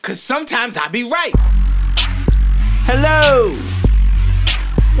'Cause sometimes I be right. Hello.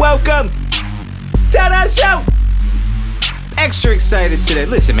 Welcome to the show. Extra excited today.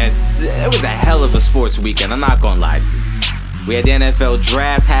 Listen, man, it was a hell of a sports weekend. I'm not gonna lie to you. We had the NFL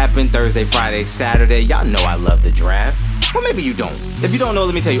draft happen Thursday, Friday, Saturday. Y'all know I love the draft. Well, maybe you don't. If you don't know,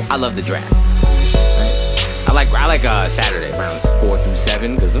 let me tell you, I love the draft. I like Saturday rounds 4 through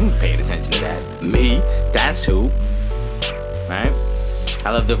 7 because I'm paying attention to that. Me, that's who. Right? I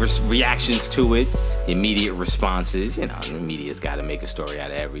love the reactions to it, the immediate responses. You know, the media's got to make a story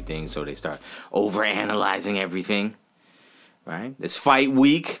out of everything, so they start overanalyzing everything. Right? It's fight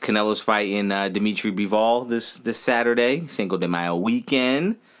week. Canelo's fighting Dimitri Bivol this Saturday, Cinco de Mayo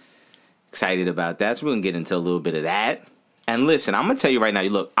weekend. Excited about that. So we're going to get into a little bit of that. And listen, I'm going to tell you right now,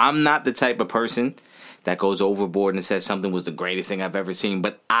 look, I'm not the type of person that goes overboard and says something was the greatest thing I've ever seen.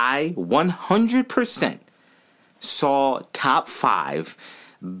 But I 100% saw top 5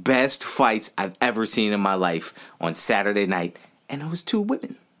 best fights I've ever seen in my life on Saturday night. And it was 2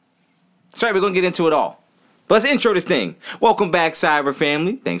 women. That's right, we're going to get into it all. But let's intro this thing. Welcome back, Cyber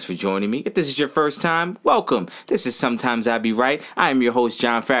Family. Thanks for joining me. If this is your first time, welcome. This is Sometimes I Be Right. I am your host,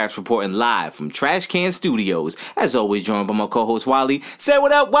 John Farris, reporting live from Trash Can Studios. As always, joined by my co-host, Wally. Say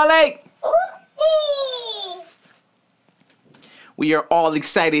what up, Wally! We are all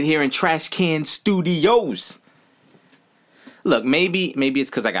excited here in Trash Can Studios. Look, maybe it's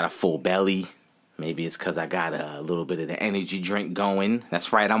because I got a full belly. Maybe it's because I got a little bit of the energy drink going.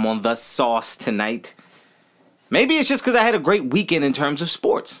 That's right, I'm on the sauce tonight. Maybe it's just because I had a great weekend in terms of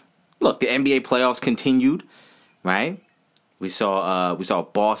sports. Look, the NBA playoffs continued, right? We saw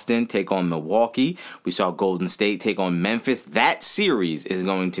Boston take on Milwaukee. We saw Golden State take on Memphis. That series is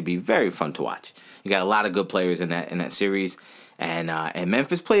going to be very fun to watch. You got a lot of good players in that series, and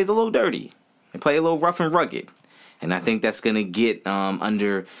Memphis plays a little dirty. They play a little rough and rugged, and I think that's going to get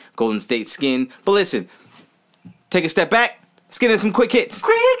under Golden State's skin. But listen, take a step back. Let's get into some quick hits.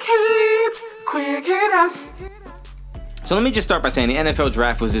 Quick hitters. So let me just start by saying the NFL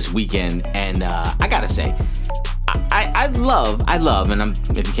draft was this weekend, and I gotta say, I love, and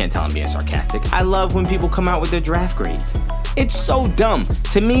if you can't tell, I'm being sarcastic. I love when people come out with their draft grades. It's so dumb.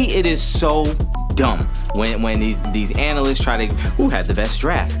 To me, it is so dumb when these analysts try to who had the best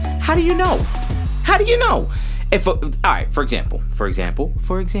draft. How do you know? How do you know? All right, for example,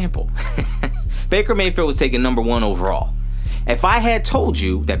 Baker Mayfield was taken number 1 overall. If I had told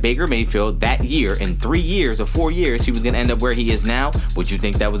you that Baker Mayfield that year, in 3 years or 4 years, he was going to end up where he is now, would you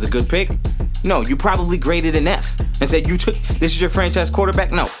think that was a good pick? No, you probably graded an F and said this is your franchise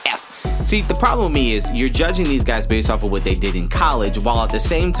quarterback? No, F. See, the problem with me is you're judging these guys based off of what they did in college while at the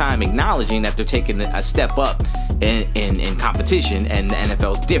same time acknowledging that they're taking a step up in competition and the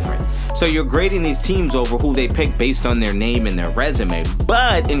NFL's different. So you're grading these teams over who they pick based on their name and their resume.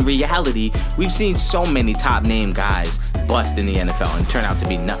 But in reality, we've seen so many top name guys bust in the NFL and turn out to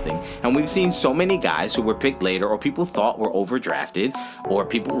be nothing. And we've seen so many guys who were picked later or people thought were overdrafted or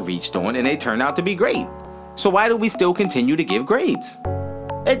people reached on and they turned out to be great. So why do we still continue to give grades?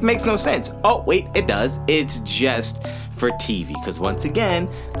 It makes no sense. Oh, wait, it does. It's just for TV. Because once again,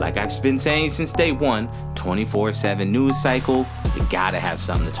 like I've been saying since day one, 24/7 news cycle, you gotta have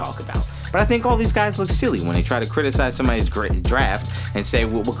something to talk about. But I think all these guys look silly when they try to criticize somebody's draft and say,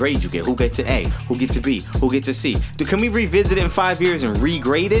 well, what grade you get? Who gets an A? Who gets a B? Who gets a C? Can we revisit it in 5 years and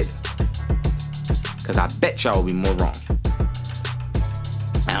regrade it? Because I bet y'all will be more wrong.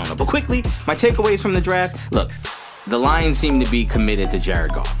 I don't know. But quickly, my takeaways from the draft. Look, the Lions seem to be committed to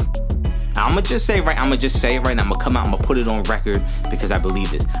Jared Goff. I'm going to say it right now. I'm going to come out. I'm going to put it on record because I believe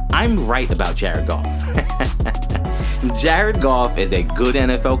this. I'm right about Jared Goff. Jared Goff is a good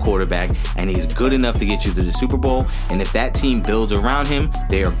NFL quarterback, and he's good enough to get you to the Super Bowl. And if that team builds around him,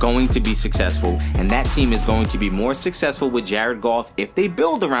 they are going to be successful. And that team is going to be more successful with Jared Goff if they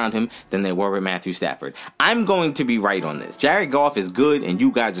build around him than they were with Matthew Stafford. I'm going to be right on this. Jared Goff is good, and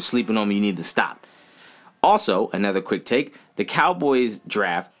you guys are sleeping on me. You need to stop. Also, another quick take, the Cowboys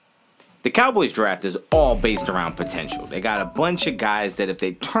draft is all based around potential. They got a bunch of guys that if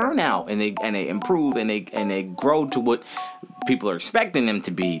they turn out and they improve and they grow to what people are expecting them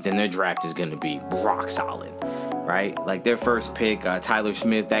to be, then their draft is going to be rock solid, right? Like their first pick, Tyler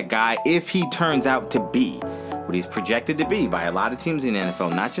Smith, that guy, if he turns out to be what he's projected to be by a lot of teams in the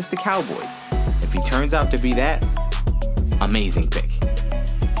NFL, not just the Cowboys, if he turns out to be that, amazing pick.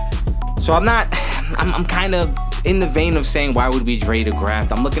 So I'm kind of in the vein of saying, why would we trade a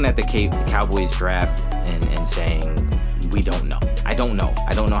draft? I'm looking at the Cowboys draft and saying, we don't know. I don't know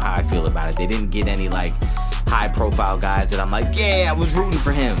how I feel about it. They didn't get any high profile guys that I'm like, yeah, I was rooting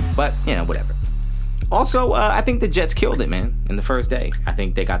for him. But, whatever. Also, I think the Jets killed it, man, in the first day. I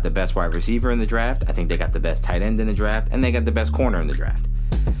think they got the best wide receiver in the draft. I think they got the best tight end in the draft. And they got the best corner in the draft.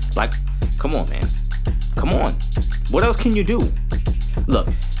 Like, come on, man. Come on. What else can you do? Look,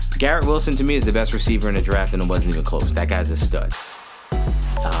 Garrett Wilson to me is the best receiver in the draft, and it wasn't even close. That guy's a stud.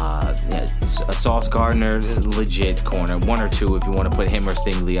 Sauce Gardner, legit corner. One or two if you want to put him or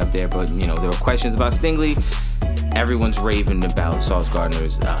Stingley up there. But, there were questions about Stingley. Everyone's raving about Sauce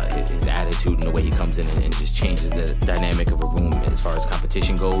Gardner's his attitude and the way he comes in and just changes the dynamic of a room as far as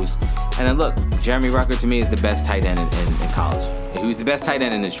competition goes. And then look, Jeremy Ruckert to me is the best tight end in college. He was the best tight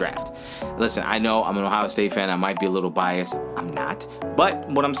end in this draft. Listen, I know I'm an Ohio State fan. I might be a little biased. I'm not. But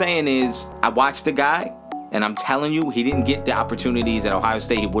what I'm saying is I watched the guy, and I'm telling you, he didn't get the opportunities at Ohio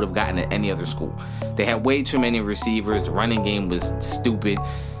State he would have gotten at any other school. They had way too many receivers. The running game was stupid.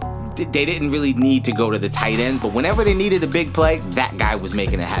 They didn't really need to go to the tight ends, but whenever they needed a big play, that guy was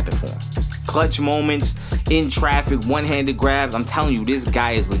making it happen for them. Clutch moments, in traffic, one-handed grabs. I'm telling you, this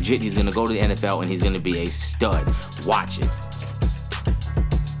guy is legit. He's going to go to the NFL, and he's going to be a stud. Watch it.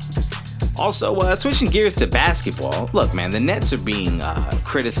 Also, switching gears to basketball. Look, man, the Nets are being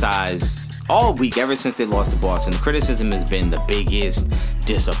criticized all week, ever since they lost to Boston. The criticism has been the biggest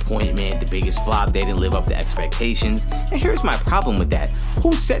disappointment, the biggest flop. They didn't live up to expectations. And here's my problem with that.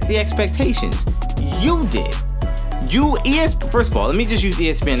 Who set the expectations? You did. First of all, let me just use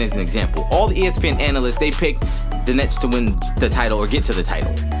ESPN as an example. All the ESPN analysts, they picked the Nets to win the title or get to the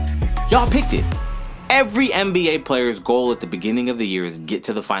title. Y'all picked it. Every NBA player's goal at the beginning of the year is get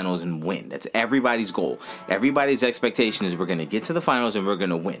to the finals and win. That's everybody's goal. Everybody's expectation is we're going to get to the finals and we're going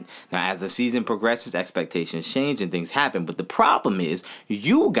to win. Now, as the season progresses, expectations change and things happen. But the problem is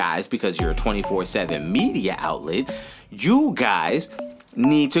you guys, because you're a 24/7 media outlet, you guys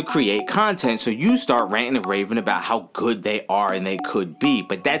need to create content, so you start ranting and raving about how good they are and they could be,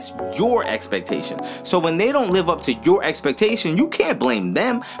 but that's your expectation. So when they don't live up to your expectation, you can't blame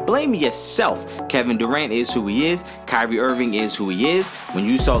them. Blame yourself. Kevin Durant is who he is. Kyrie Irving is who he is. When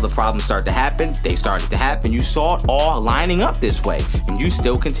you saw the problems start to happen, they started to happen. You saw it all lining up this way, and you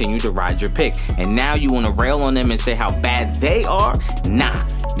still continue to ride your pick. And now you want to rail on them and say how bad they are? Nah.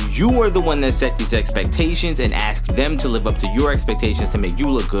 You are the one that set these expectations and asked them to live up to your expectations to make you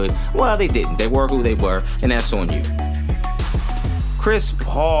look good. Well, they didn't. They were who they were, and that's on you. Chris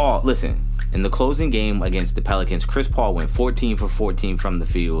Paul, listen, in the closing game against the Pelicans, Chris Paul went 14 for 14 from the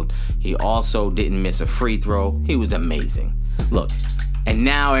field. He also didn't miss a free throw. He was amazing. Look, and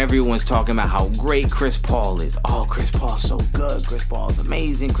now everyone's talking about how great Chris Paul is. Oh, Chris Paul's so good. Chris Paul's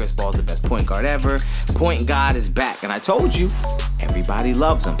amazing. Chris Paul's the best point guard ever. Point guard is back. And I told you, everybody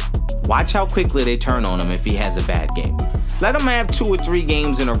loves him. Watch how quickly they turn on him if he has a bad game. Let him have 2 or 3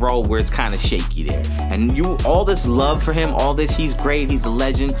 games in a row where it's kind of shaky there. And all this love for him, all this, he's great, he's a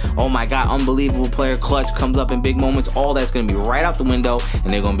legend. Oh my God, unbelievable player, clutch, comes up in big moments. All that's going to be right out the window,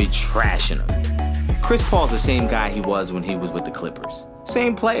 and they're going to be trashing him. Chris Paul's the same guy he was when he was with the Clippers.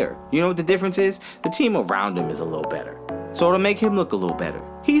 Same player. You know what the difference is? The team around him is a little better. So it'll make him look a little better.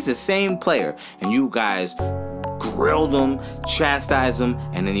 He's the same player. And you guys grilled him, chastised him,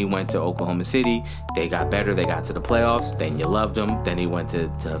 and then he went to Oklahoma City. They got better. They got to the playoffs. Then you loved him. Then he went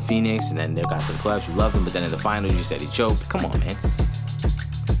to Phoenix, and then they got to the playoffs. You loved him. But then in the finals, you said he choked. Come on, man.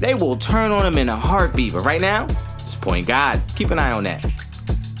 They will turn on him in a heartbeat. But right now, just point God. Keep an eye on that.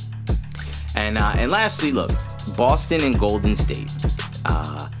 And lastly, look, Boston and Golden State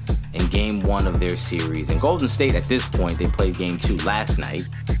in game 1 of their series. And Golden State, at this point, they played game 2 last night.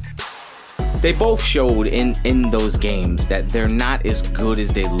 They both showed in those games that they're not as good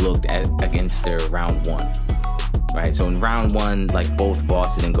as they looked at against their round 1. Right? So in round 1, like, both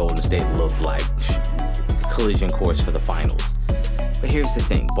Boston and Golden State looked like collision course for the finals. But here's the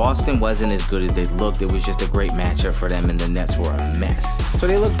thing. Boston wasn't as good as they looked. It was just a great matchup for them, and the Nets were a mess. So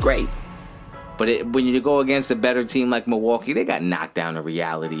they looked great. But when you go against a better team like Milwaukee, they got knocked down to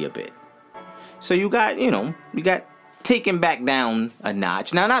reality a bit. So you got taken back down a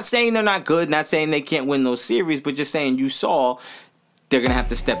notch. Now, not saying they're not good, not saying they can't win those series, but just saying you saw they're going to have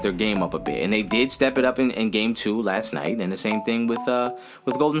to step their game up a bit. And they did step it up in game 2 last night. And the same thing with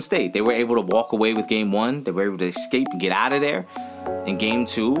Golden State. They were able to walk away with game 1. They were able to escape and get out of there. In game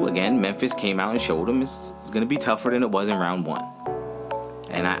 2, again, Memphis came out and showed them it's going to be tougher than it was in round 1.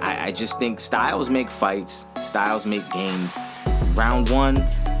 And I just think styles make fights. Styles make games. Round 1,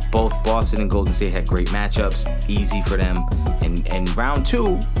 both Boston and Golden State had great matchups. Easy for them. And round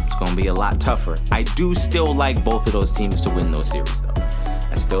 2, it's going to be a lot tougher. I do still like both of those teams to win those series, though.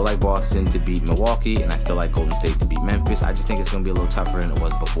 I still like Boston to beat Milwaukee, and I still like Golden State to beat Memphis. I just think it's going to be a little tougher than it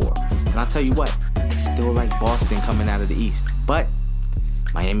was before. And I'll tell you what, I still like Boston coming out of the East. But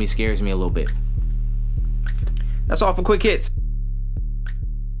Miami scares me a little bit. That's all for Quick Hits.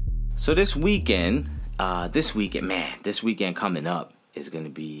 So this weekend coming up is going to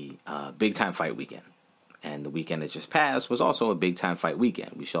be a big time fight weekend. And the weekend that just passed was also a big time fight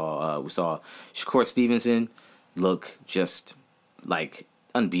weekend. We saw Shakur Stevenson look just like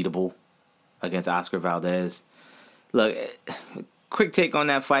unbeatable against Oscar Valdez. Look, quick take on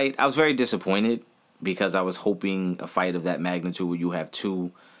that fight. I was very disappointed because I was hoping a fight of that magnitude where you have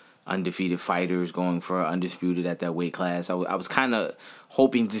two undefeated fighters going for undisputed at that weight class. I was kind of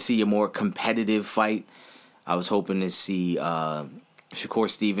hoping to see a more competitive fight. I was hoping to see Shakur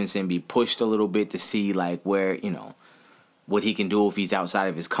Stevenson be pushed a little bit to see like where, what he can do if he's outside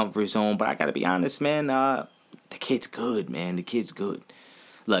of his comfort zone. But I got to be honest, man, the kid's good, man. The kid's good.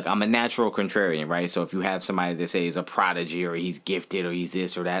 Look, I'm a natural contrarian, right? So if you have somebody that say he's a prodigy or he's gifted or he's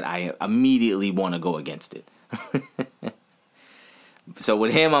this or that, I immediately want to go against it. So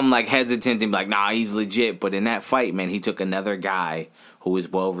with him, I'm like hesitant and like, nah, he's legit. But in that fight, man, he took another guy who is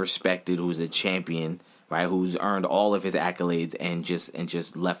well respected, who's a champion, right? Who's earned all of his accolades and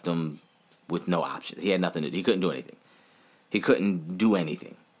just left him with no options. He had nothing to do. He couldn't do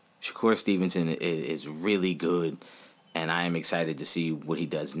anything. Shakur Stevenson is really good, and I am excited to see what he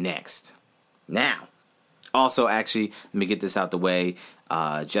does next. Now, also, actually, let me get this out the way.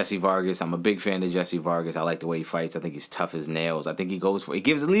 Jesse Vargas, I'm a big fan of Jesse Vargas. I like the way he fights. I think he's tough as nails. I think he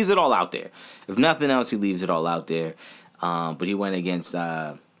leaves it all out there. If nothing else, he leaves it all out there. But he went against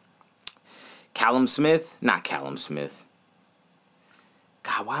Callum Smith. Not Callum Smith.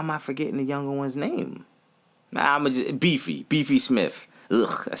 God, why am I forgetting the younger one's name? Beefy Smith.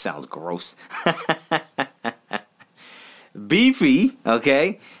 Ugh, that sounds gross. Beefy,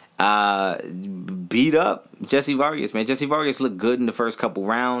 okay. Beat up Jesse Vargas, man. Jesse Vargas looked good in the first couple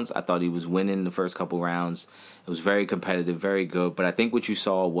rounds. I thought he was winning the first couple rounds. It was very competitive, very good. But I think what you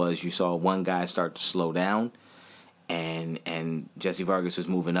saw one guy start to slow down, and Jesse Vargas was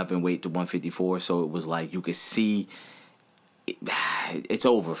moving up in weight to 154. So it was like you could see it's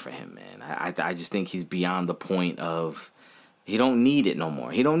over for him, man. I just think he's beyond the point of he don't need it no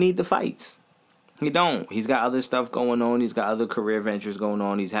more. He don't need the fights. He don't. He's got other stuff going on. He's got other career ventures going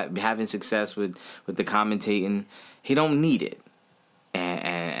on. He's having success with the commentating. He don't need it.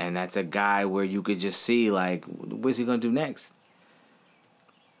 And that's a guy where you could just see, like, what's he going to do next?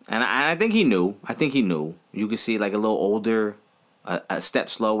 And I think he knew. You could see, like, a little older, a step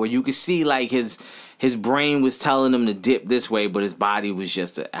slow, where you could see, like, his brain was telling him to dip this way, but his body was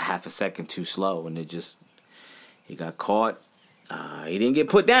just a half a second too slow. And he got caught. He didn't get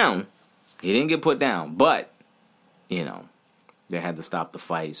put down. But, they had to stop the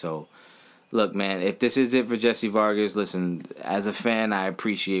fight. So, look, man, if this is it for Jesse Vargas, listen, as a fan, I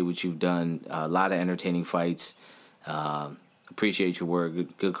appreciate what you've done. A lot of entertaining fights. Appreciate your work.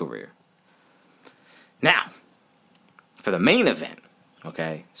 Good career. Now, for the main event,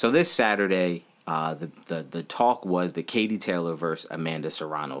 okay? So this Saturday, the talk was the Katie Taylor versus Amanda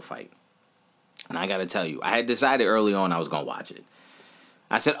Serrano fight. And I got to tell you, I had decided early on I was going to watch it.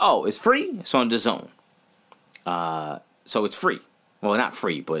 I said, oh, it's free? It's on DAZN. So it's free. Well, not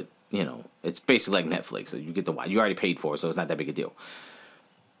free, but, it's basically like Netflix. So you get to watch. You already paid for it, so it's not that big a deal.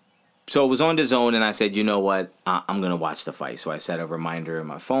 So it was on DAZN, and I said, you know what? I'm going to watch the fight. So I set a reminder in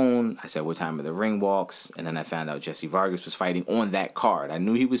my phone. I said, what time are the ring walks? And then I found out Jesse Vargas was fighting on that card. I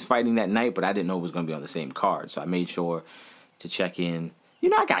knew he was fighting that night, but I didn't know it was going to be on the same card. So I made sure to check in.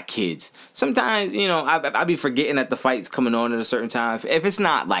 I got kids. Sometimes, I be forgetting that the fight's coming on at a certain time. If it's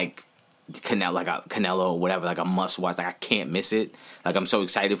not like Canelo or whatever, like a must watch, like I can't miss it. Like I'm so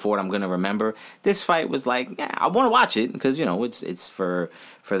excited for it, I'm gonna remember. This fight was like, yeah, I want to watch it because it's for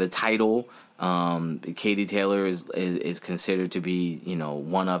the title. Katie Taylor is considered to be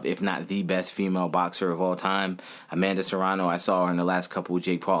one of, if not the best female boxer of all time. Amanda Serrano, I saw her in the last couple of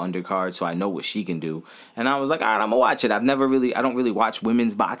Jake Paul undercards, so I know what she can do. And I was like, all right, I'm gonna watch it. I don't really watch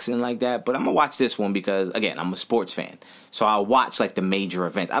women's boxing like that, but I'm gonna watch this one because again, I'm a sports fan, so I'll watch like the major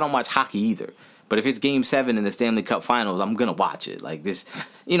events. I don't watch hockey either. But if it's Game 7 in the Stanley Cup Finals, I'm gonna watch it. Like this,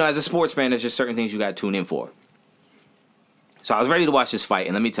 as a sports fan, there's just certain things you gotta tune in for. So I was ready to watch this fight,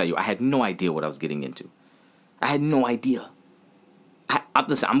 and let me tell you, I had no idea what I was getting into. I had no idea.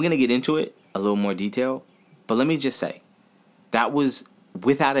 Listen, I'm going to get into it a little more detail, but let me just say, that was,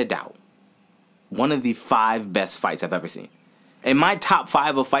 without a doubt, one of the 5 best fights I've ever seen. In my top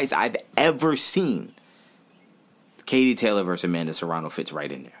 5 of fights I've ever seen, Katie Taylor versus Amanda Serrano fits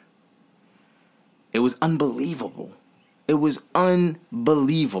right in there. It was unbelievable.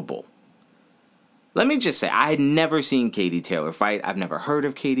 Let me just say, I had never seen Katie Taylor fight. I've never heard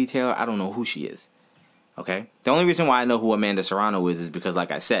of Katie Taylor. I don't know who she is. Okay? The only reason why I know who Amanda Serrano is because,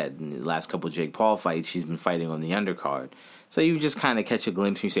 like I said, in the last couple of Jake Paul fights, she's been fighting on the undercard. So you just kind of catch a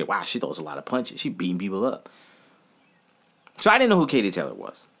glimpse and you say, wow, she throws a lot of punches. She beating people up. So I didn't know who Katie Taylor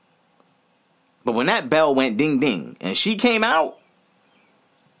was. But when that bell went ding ding and she came out,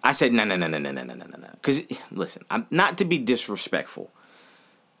 I said, no. Because, listen, I'm not to be disrespectful,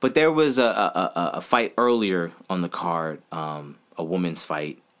 but there was a fight earlier on the card, a women's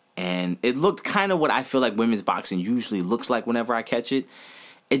fight, and it looked kind of what I feel like women's boxing usually looks like whenever I catch it.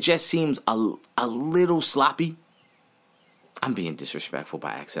 It just seems a little sloppy. I'm being disrespectful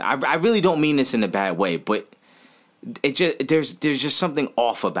by accident. I really don't mean this in a bad way, but it just there's just something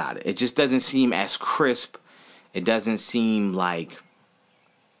off about it. It just doesn't seem as crisp. It doesn't seem like...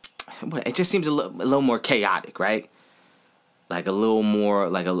 It just seems a little more chaotic, right? Like a little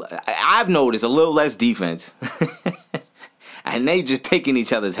more, I've noticed a little less defense. And they just taking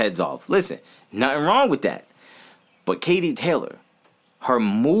each other's heads off. Listen, nothing wrong with that. But Katie Taylor, her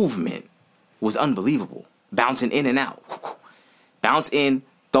movement was unbelievable. Bouncing in and out. Bounce in,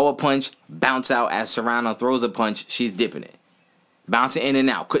 throw a punch, bounce out. As Serrano throws a punch, she's dipping it. Bouncing in and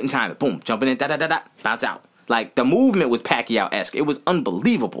out. Couldn't time it. Boom. Jumping in, da-da-da-da. Bounce out. Like, the movement was Pacquiao-esque. It was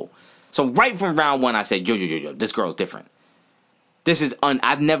unbelievable. So right from round one, I said, yo, this girl's different. This is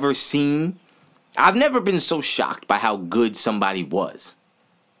I've never been so shocked by how good somebody was.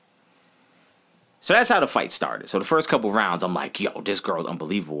 So that's how the fight started. So the first couple rounds, I'm like, yo, this girl's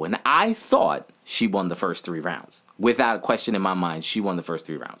unbelievable. And I thought she won the first 3 rounds. Without a question in my mind, she won the first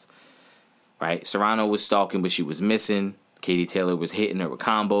 3 rounds. Right? Serrano was stalking, but she was missing. Katie Taylor was hitting her with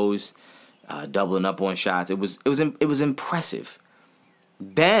combos, doubling up on shots. It was impressive.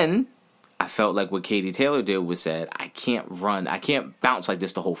 Then I felt like what Katie Taylor did was said, I can't bounce like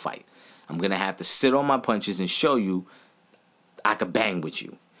this the whole fight. I'm going to have to sit on my punches and show you I could bang with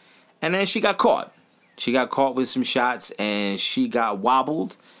you. And then she got caught. She got caught with some shots and she got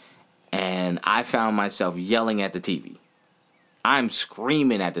wobbled. And I found myself yelling at the TV. I'm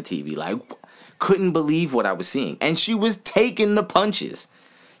screaming at the TV, like, couldn't believe what I was seeing. And she was taking the punches.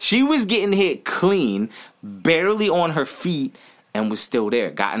 She was getting hit clean, barely on her feet, and was still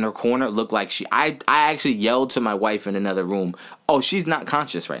there. Got in her corner, looked like I actually yelled to my wife in another room, oh, she's not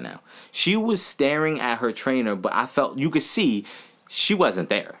conscious right now. She was staring at her trainer, but I felt, you could see, she wasn't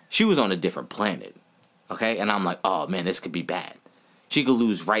there. She was on a different planet. Okay? And I'm like, oh man, this could be bad. She could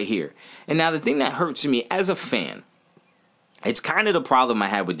lose right here. And now the thing that hurts me as a fan, it's kind of the problem I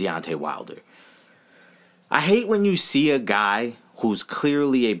had with Deontay Wilder. I hate when you see a guy who's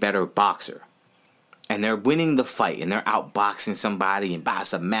clearly a better boxer and they're winning the fight and they're outboxing somebody and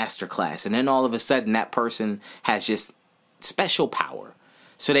it's a masterclass, and then all of a sudden that person has just special power.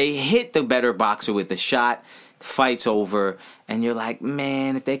 So they hit the better boxer with a shot, fight's over, and you're like,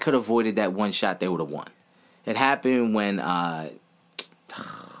 man, if they could have avoided that one shot, they would have won. It happened when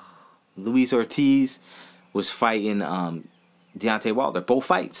Luis Ortiz was fighting Deontay Wilder. Both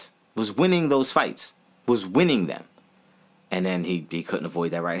fights. Was winning those fights. Was winning them. And then he couldn't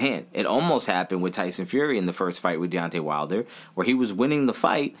avoid that right hand. It almost happened with Tyson Fury in the first fight with Deontay Wilder, where he was winning the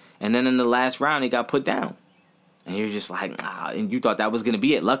fight, and then in the last round he got put down. And you're just like, and you thought that was going to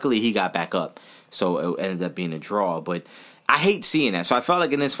be it. Luckily, he got back up, so it ended up being a draw. But I hate seeing that. So I felt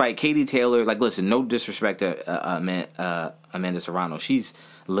like in this fight, Katie Taylor, like, listen, no disrespect to Amanda Serrano. She's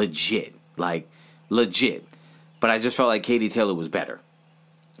legit, like, legit. But I just felt like Katie Taylor was better.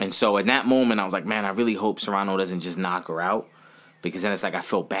 And so in that moment, I was like, man, I really hope Serrano doesn't just knock her out. Because then it's like I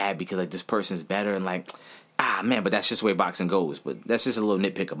feel bad because, like, this person's better. And, like, man, but that's just the way boxing goes. But that's just a little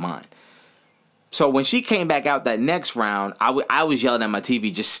nitpick of mine. So when she came back out that next round, I was yelling at my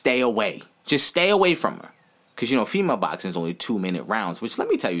TV, just stay away. Just stay away from her. Because, you know, female boxing is only 2-minute rounds. Which, let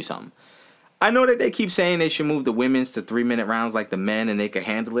me tell you something. I know that they keep saying they should move the women's to 3-minute rounds like the men and they can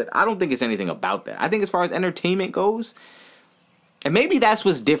handle it. I don't think it's anything about that. I think as far as entertainment goes, and maybe that's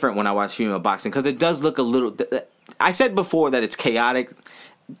what's different when I watch female boxing, because it does look a little... I said before that it's chaotic.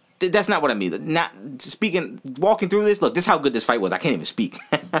 That's not what I mean. Walking through this, look, this is how good this fight was. I can't even speak.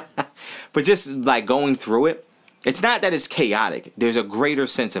 But just like going through it, it's not that it's chaotic. There's a greater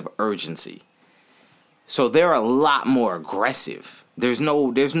sense of urgency. So they're a lot more aggressive. There's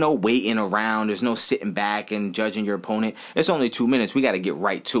no waiting around. There's no sitting back and judging your opponent. It's only 2 minutes. We got to get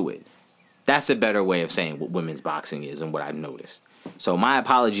right to it. That's a better way of saying what women's boxing is and what I've noticed. So my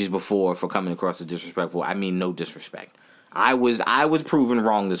apologies before for coming across as disrespectful. I mean no disrespect. I was proven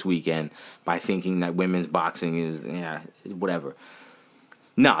wrong this weekend by thinking that women's boxing is, whatever.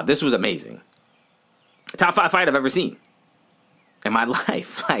 Nah, this was amazing. Top 5 fight I've ever seen in my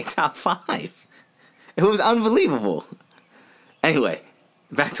life. Like, top 5. It was unbelievable. Anyway,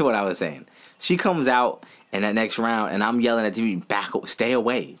 back to what I was saying. She comes out in that next round, and I'm yelling at the TV, stay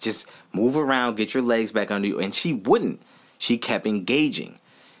away. Just move around, get your legs back under you. And she wouldn't. She kept engaging.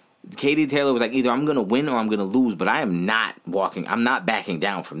 Katie Taylor was like, either I'm going to win or I'm going to lose, but I am not I'm not backing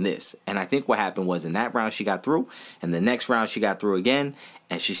down from this. And I think what happened was in that round she got through, and the next round she got through again,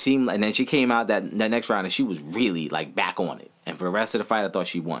 and and then she came out that next round and she was really like back on it. And for the rest of the fight, I thought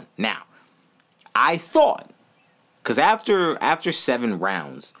she won. Now, I thought, because after 7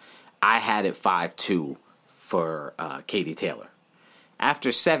 rounds, I had it 5-2 for Katie Taylor.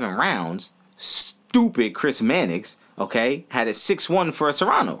 After 7 rounds, stupid Chris Mannix, okay, had it 6-1 for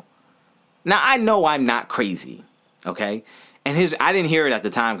Serrano. Now, I know I'm not crazy, okay? And I didn't hear it at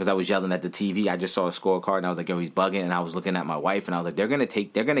the time because I was yelling at the TV. I just saw a scorecard and I was like, yo, he's bugging. And I was looking at my wife and I was like, they're going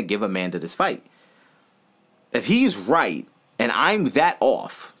to give Amanda this fight. If he's right and I'm that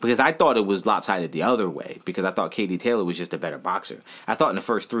off, because I thought it was lopsided the other way, because I thought Katie Taylor was just a better boxer. I thought in the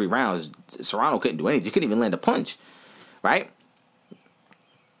first 3 rounds, Serrano couldn't do anything. He couldn't even land a punch, right?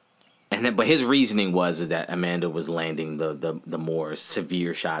 But his reasoning is that Amanda was landing the more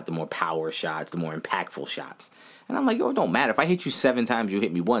severe shot, the more power shots, the more impactful shots. And I'm like, yo, it don't matter. If I hit you 7 times, you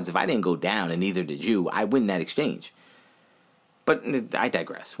hit me once. If I didn't go down and neither did you, I win that exchange. But I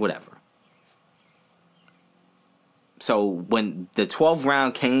digress. Whatever. So when the 12th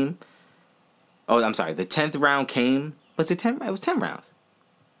round came, the 10th round came. Was it 10? It was 10 rounds.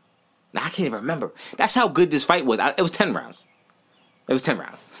 I can't even remember. That's how good this fight was. It was 10 rounds. It was 10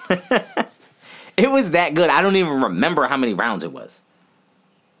 rounds. It was that good. I don't even remember how many rounds it was.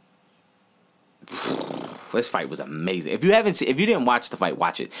 This fight was amazing. If you didn't watch the fight,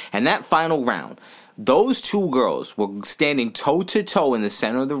 watch it. And that final round, those 2 girls were standing toe to toe in the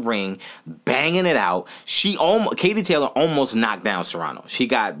center of the ring, banging it out. Katie Taylor almost knocked down Serrano. She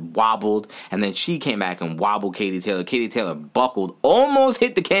got wobbled, and then she came back and wobbled Katie Taylor. Katie Taylor buckled, almost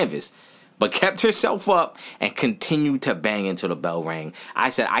hit the canvas, but kept herself up and continued to bang until the bell rang.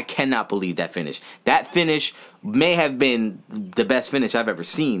 I said, I cannot believe that finish. That finish may have been the best finish I've ever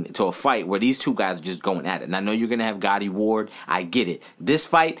seen to a fight where these 2 guys are just going at it. And I know you're going to have Gotti Ward. I get it. This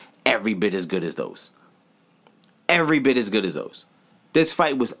fight, every bit as good as those. Every bit as good as those. This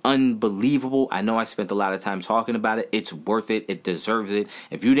fight was unbelievable. I know I spent a lot of time talking about it. It's worth it. It deserves it.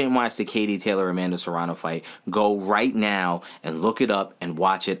 If you didn't watch the Katie Taylor-Amanda Serrano fight, go right now and look it up and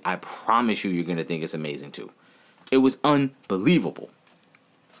watch it. I promise you're going to think it's amazing too. It was unbelievable.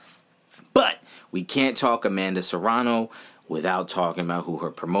 But we can't talk Amanda Serrano without talking about who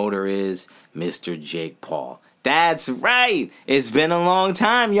her promoter is, Mr. Jake Paul. That's right. It's been a long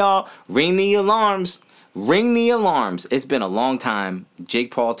time, y'all. Ring the alarms. Ring the alarms. It's been a long time.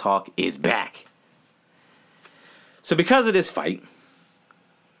 Jake Paul talk is back. So because of this fight,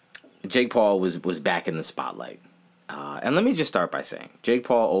 Jake Paul was back in the spotlight. And let me just start by saying, Jake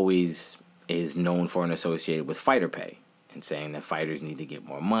Paul always is known for and associated with fighter pay and saying that fighters need to get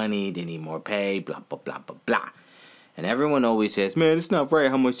more money, they need more pay, blah, blah, blah, blah, blah. And everyone always says, man, it's not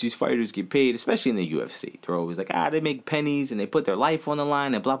right how much these fighters get paid, especially in the UFC. They're always like, they make pennies and they put their life on the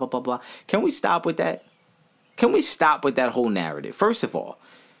line and blah, blah, blah, blah. Can we stop with that? Can we stop with that whole narrative? First of all,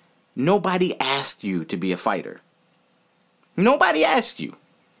 nobody asked you to be a fighter. Nobody asked you.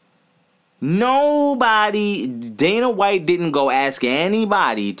 Nobody. Dana White didn't go ask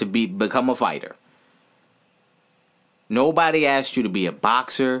anybody to become a fighter. Nobody asked you to be a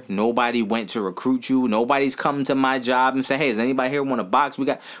boxer. Nobody went to recruit you. Nobody's come to my job and said, hey, does anybody here want to box?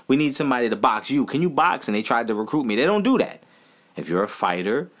 We need somebody to box you. Can you box? And they tried to recruit me. They don't do that. If you're a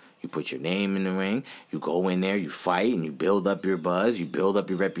fighter, you put your name in the ring, you go in there, you fight, and you build up your buzz, you build up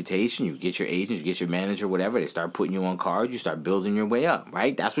your reputation, you get your agents, you get your manager, whatever, they start putting you on cards, you start building your way up,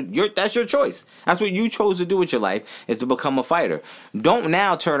 right? That's your choice. That's what you chose to do with your life, is to become a fighter. Don't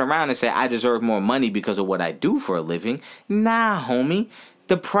now turn around and say, I deserve more money because of what I do for a living. Nah, homie.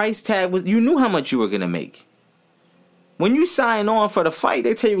 The price tag you knew how much you were going to make. When you sign on for the fight,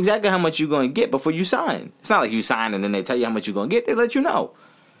 they tell you exactly how much you're going to get before you sign. It's not like you sign and then they tell you how much you're going to get. They let you know.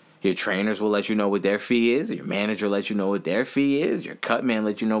 Your trainers will let you know what their fee is. Your manager will let you know what their fee is. Your cut man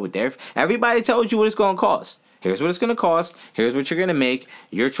let you know what their... Everybody tells you what it's going to cost. Here's what it's going to cost. Here's what you're going to make.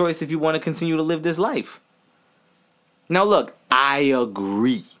 Your choice if you want to continue to live this life. Now, look, I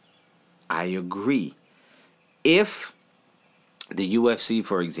agree. If the UFC,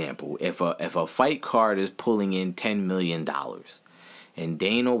 for example, if a fight card is pulling in $10 million and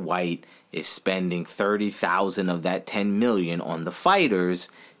Dana White is spending $30,000 of that $10 million on the fighters,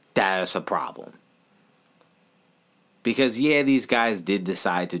 that's a problem. Because, these guys did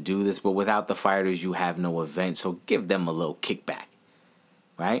decide to do this, but without the fighters, you have no event, so give them a little kickback,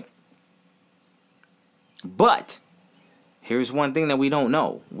 right? But here's one thing that we don't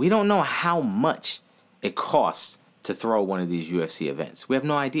know. We don't know how much it costs to throw one of these UFC events. We have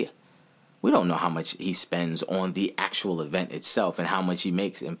no idea. We don't know how much he spends on the actual event itself and how much he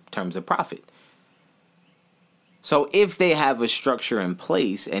makes in terms of profit. So if they have a structure in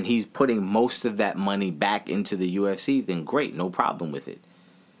place and he's putting most of that money back into the UFC, then great, no problem with it.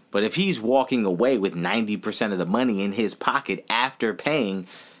 But if he's walking away with 90% of the money in his pocket after paying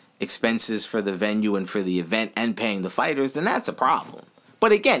expenses for the venue and for the event and paying the fighters, then that's a problem.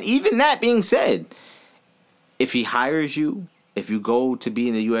 But again, even that being said, if he hires you, if you go to be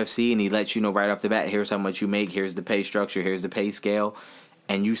in the UFC and he lets you know right off the bat, here's how much you make, here's the pay structure, here's the pay scale,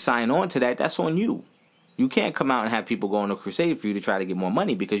 and you sign on to that, that's on you. You can't come out and have people go on a crusade for you to try to get more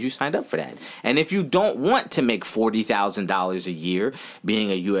money because you signed up for that. And if you don't want to make $40,000 a year being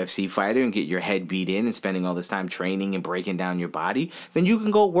a UFC fighter and get your head beat in and spending all this time training and breaking down your body, then you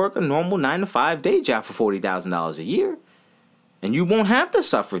can go work a normal 9-to-5 day job for $40,000 a year. And you won't have to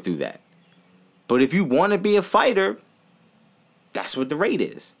suffer through that. But if you want to be a fighter, that's what the rate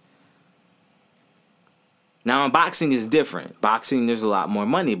is. Now, in boxing is different. Boxing, there's a lot more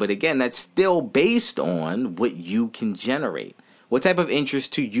money. But again, that's still based on what you can generate. What type of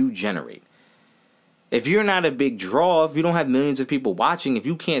interest do you generate? If you're not a big draw, if you don't have millions of people watching, if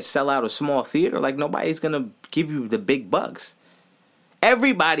you can't sell out a small theater, like nobody's going to give you the big bucks.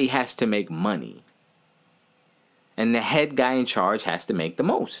 Everybody has to make money. And the head guy in charge has to make the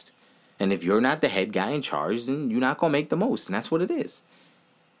most. And if you're not the head guy in charge, then you're not going to make the most. And that's what it is.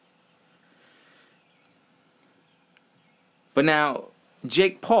 But now,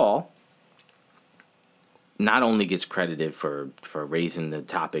 Jake Paul not only gets credited for raising the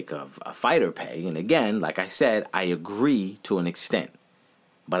topic of fighter pay, and again, like I said, I agree to an extent.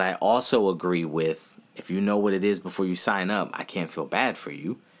 But I also agree with, if you know what it is before you sign up, I can't feel bad for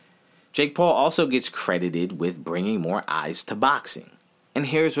you. Jake Paul also gets credited with bringing more eyes to boxing. And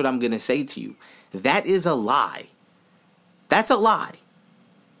here's what I'm going to say to you. That is a lie. That's a lie.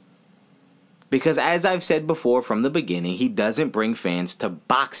 Because as I've said before from the beginning, he doesn't bring fans to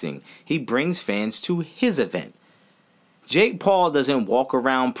boxing. He brings fans to his event. Jake Paul doesn't walk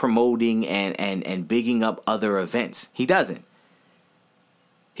around promoting and bigging up other events. He doesn't.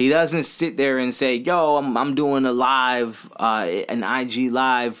 He doesn't sit there and say, yo, I'm doing a live, an IG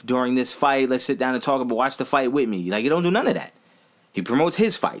live during this fight. Let's sit down and talk about, watch the fight with me. Like, he don't do none of that. He promotes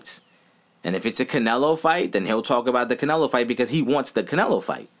his fights. And if it's a Canelo fight, then he'll talk about the Canelo fight because he wants the Canelo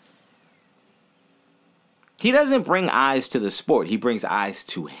fight. He doesn't bring eyes to the sport. He brings eyes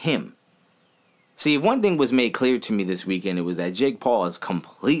to him. See, if one thing was made clear to me this weekend, it was that Jake Paul is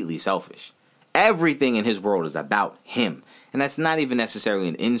completely selfish. Everything in his world is about him. And that's not even necessarily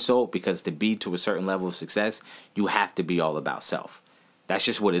an insult, because to be to a certain level of success, you have to be all about self. That's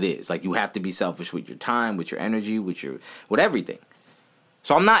just what it is. Like, you have to be selfish with your time, with your energy, with everything.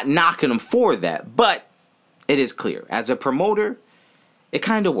 So I'm not knocking him for that, but it is clear. As a promoter, it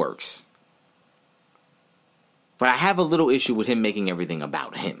kind of works. But I have a little issue with him making everything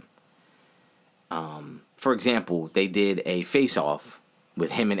about him. For example, they did a face-off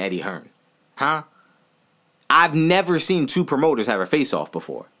with him and Eddie Hearn. Huh? I've never seen two promoters have a face-off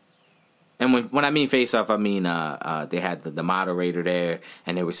before. And when I mean face-off, I mean they had the moderator there,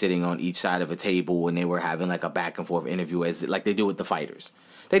 and they were sitting on each side of a table, and they were having like a back-and-forth interview as like they do with the fighters.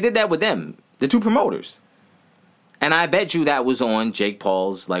 They did that with them, the two promoters. And I bet you that was on Jake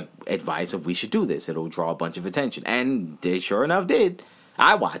Paul's like advice of, we should do this. It'll draw a bunch of attention. And they sure enough did.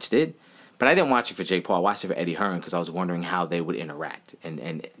 I watched it. But I didn't watch it for Jake Paul. I watched it for Eddie Hearn because I was wondering how they would interact.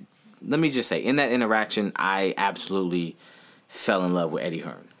 And let me just say, in that interaction, I absolutely fell in love with Eddie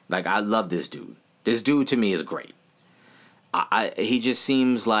Hearn. Like, I love this dude. This dude to me is great. He just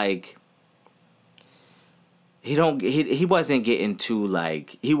seems like he wasn't getting too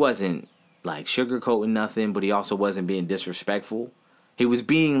like, he wasn't like sugarcoating nothing, but he also wasn't being disrespectful. He was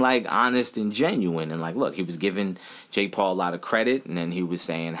being like honest and genuine, and like, look, he was giving Jake Paul a lot of credit, and then he was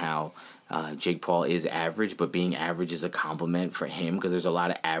saying how Jake Paul is average, but being average is a compliment for him because there's a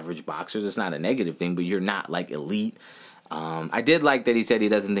lot of average boxers. It's not a negative thing, but you're not like elite. I did like that he said he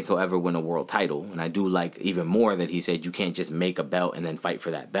doesn't think he'll ever win a world title, and I do like even more that he said you can't just make a belt and then fight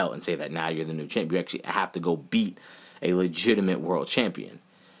for that belt and say that now you're the new champ. You actually have to go beat a legitimate world champion.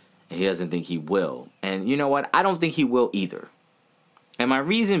 He doesn't think he will. And you know what? I don't think he will either. And my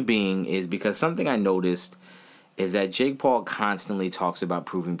reason being is because something I noticed is that Jake Paul constantly talks about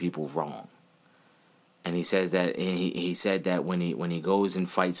proving people wrong. And he says that he said that when he goes and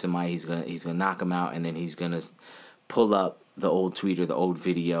fights somebody, he's gonna knock him out, and then he's gonna pull up the old tweet or the old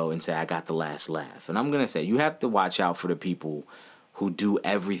video and say, I got the last laugh. And I'm gonna say, you have to watch out for the people who do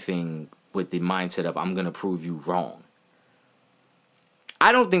everything with the mindset of, I'm gonna prove you wrong.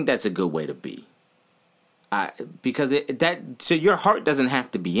 I don't think that's a good way to be. Because so your heart doesn't have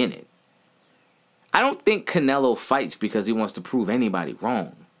to be in it. I don't think Canelo fights because he wants to prove anybody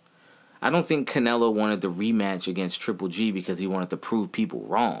wrong. I don't think Canelo wanted the rematch against Triple G because he wanted to prove people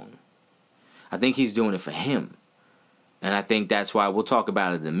wrong. I think he's doing it for him. And I think that's why we'll talk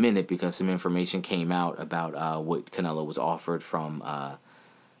about it in a minute, because some information came out about what Canelo was offered from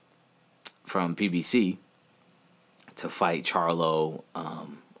PBC to fight Charlo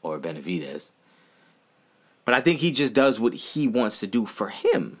or Benavidez. But I think he just does what he wants to do for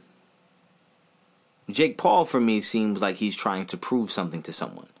him. Jake Paul, for me, seems like he's trying to prove something to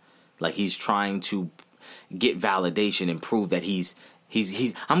someone. Like he's trying to get validation and prove that he's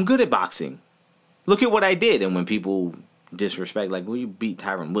I'm good at boxing. Look at what I did. And when people disrespect, like, well, you beat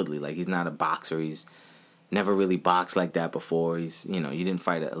Tyron Woodley. Like, he's not a boxer. He's never really boxed like that before. He's, you didn't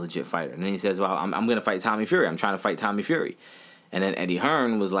fight a legit fighter. And then he says, well, I'm going to fight Tommy Fury. I'm trying to fight Tommy Fury. And then Eddie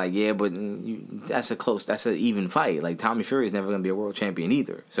Hearn was like, yeah, but that's an even fight. Like, Tommy Fury is never going to be a world champion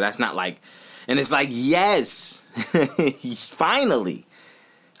either. So that's not like, and it's like, yes, finally.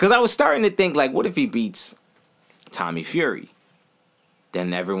 Because I was starting to think, like, what if he beats Tommy Fury?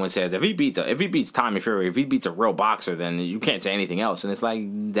 Then everyone says, if he beats Tommy Fury, if he beats a real boxer, then you can't say anything else. And it's like,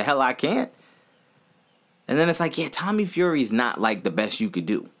 the hell I can't. And then it's like, yeah, Tommy Fury's not like the best you could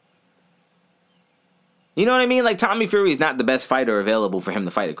do. You know what I mean? Like, Tommy Fury is not the best fighter available for him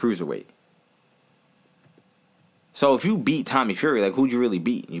to fight at cruiserweight. So if you beat Tommy Fury, like, who'd you really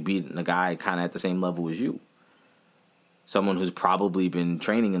beat? You beat a guy kind of at the same level as you. Someone who's probably been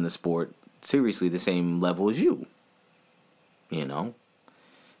training in the sport seriously the same level as you.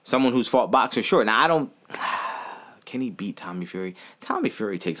 Someone who's fought boxers short. Now, can he beat Tommy Fury? Tommy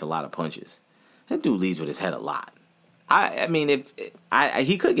Fury takes a lot of punches. That dude leads with his head a lot. I mean, if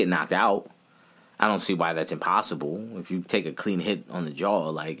he could get knocked out. I don't see why that's impossible. If you take a clean hit on the jaw,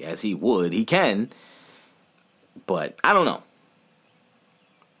 like, as he would, he can. But I don't know.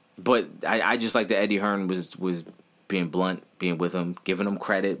 But I just like that Eddie Hearn was being blunt, being with him, giving him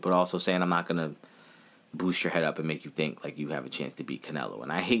credit, but also saying, I'm not going to boost your head up and make you think like you have a chance to beat Canelo.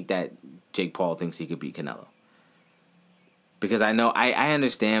 And I hate that Jake Paul thinks he could beat Canelo. Because I know, I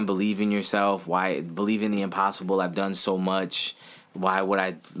understand believe in yourself, why believe in the impossible. I've done so much. Why would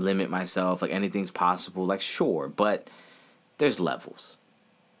I limit myself? Like, anything's possible. Like, sure, but there's levels.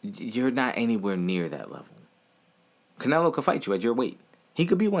 You're not anywhere near that level. Canelo could fight you at your weight. He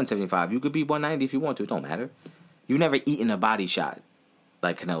could be 175. You could be 190 if you want to. It don't matter. You've never eaten a body shot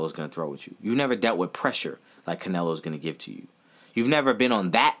like Canelo's going to throw at you. You've never dealt with pressure like Canelo's going to give to you. You've never been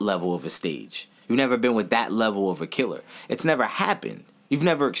on that level of a stage. You've never been with that level of a killer. It's never happened. You've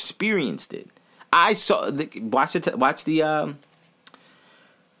never experienced it. I saw watch the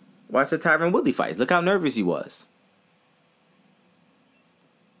Tyron Woodley fights. Look how nervous he was.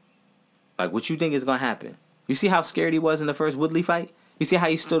 Like, what you think is going to happen? You see how scared he was in the first Woodley fight? You see how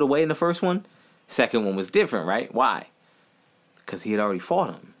he stood away in the first one? Second one was different, right? Why? Because he had already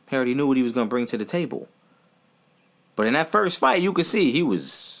fought him. He already knew what he was going to bring to the table. But in that first fight, you could see he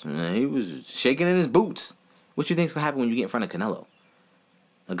was shaking in his boots. What you think is going to happen when you get in front of Canelo?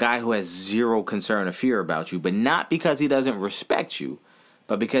 A guy who has zero concern or fear about you, but not because he doesn't respect you,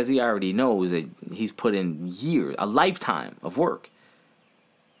 but because he already knows that he's put in years, a lifetime of work.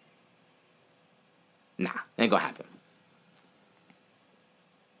 Nah, ain't going to happen.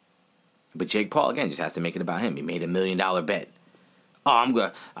 But Jake Paul, again, just has to make it about him. He made $1 million bet.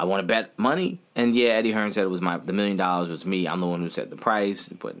 Oh, I want to bet money. And yeah, Eddie Hearn said the $1 million was me. I'm the one who set the price.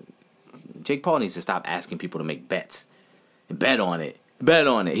 But Jake Paul needs to stop asking people to make bets. And bet on it. Bet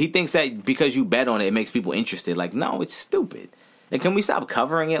on it. He thinks that because you bet on it, it makes people interested. Like, no, it's stupid. And can we stop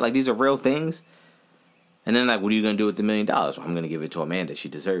covering it? Like, these are real things. And then, like, what are you going to do with the $1 million? Well, I'm going to give it to Amanda. She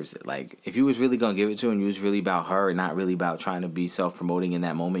deserves it. Like, if you was really going to give it to her and you was really about her and not really about trying to be self-promoting in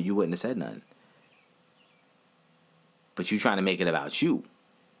that moment, you wouldn't have said nothing. But you trying to make it about you.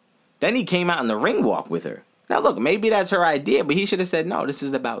 Then he came out in the ring walk with her. Now, look, maybe that's her idea, but he should have said, no, this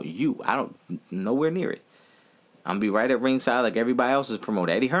is about you. I don't, nowhere near it. I'm going to be right at ringside like everybody else is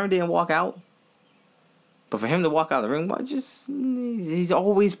promoted. Eddie Hearn didn't walk out. But for him to walk out of the ring, well, he's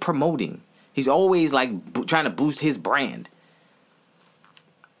always promoting. He's always, like, trying to boost his brand.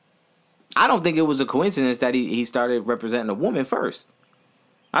 I don't think it was a coincidence that he started representing a woman first.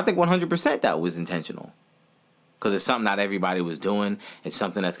 I think 100% that was intentional. Because it's something not everybody was doing. It's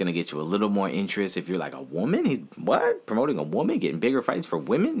something that's going to get you a little more interest. If you're like, a woman? He's, what? Promoting a woman? Getting bigger fights for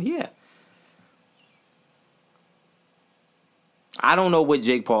women? Yeah. I don't know what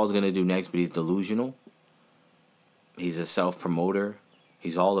Jake Paul's going to do next, but he's delusional. He's a self-promoter.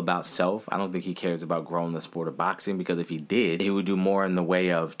 He's all about self. I don't think he cares about growing the sport of boxing, because if he did, he would do more in the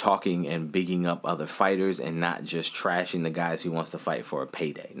way of talking and bigging up other fighters and not just trashing the guys he wants to fight for a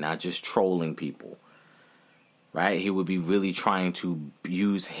payday, not just trolling people, right? He would be really trying to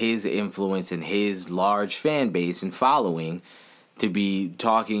use his influence and his large fan base and following to be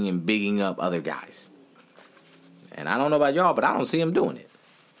talking and bigging up other guys. And I don't know about y'all, but I don't see him doing it.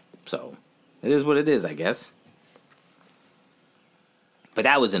 So it is what it is, I guess. But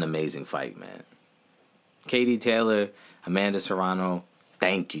that was an amazing fight, man. Katie Taylor, Amanda Serrano,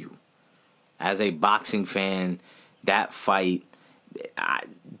 thank you. As a boxing fan, that fight...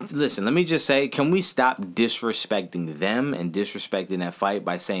 listen, let me just say, can we stop disrespecting them and disrespecting that fight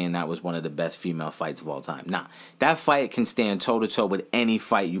by saying that was one of the best female fights of all time? Nah, that fight can stand toe-to-toe with any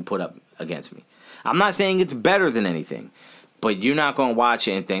fight you put up against me. I'm not saying it's better than anything, but you're not going to watch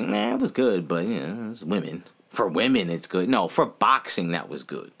it and think, it was good, but, it's women. For women, it's good. No, for boxing, that was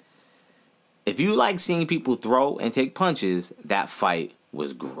good. If you like seeing people throw and take punches, that fight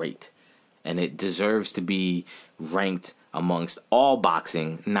was great. And it deserves to be ranked amongst all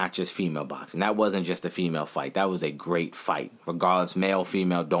boxing, not just female boxing. That wasn't just a female fight. That was a great fight. Regardless, male,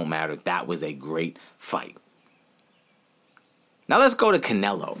 female, don't matter. That was a great fight. Now let's go to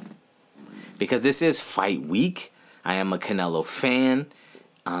Canelo. Because this is fight week. I am a Canelo fan.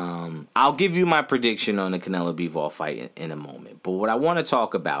 I'll give you my prediction on the Canelo Bivol fight in a moment. But what I want to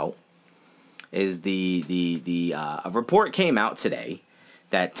talk about is a report came out today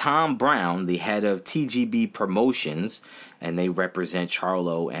that Tom Brown, the head of TGB Promotions, and they represent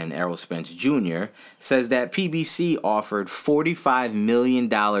Charlo and Errol Spence Jr., says that PBC offered $45 million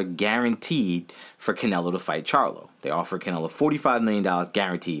guaranteed for Canelo to fight Charlo. They offered Canelo $45 million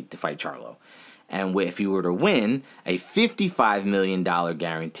guaranteed to fight Charlo. And if he were to win, a $55 million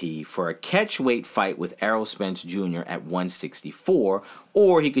guarantee for a catchweight fight with Errol Spence Jr. at 164,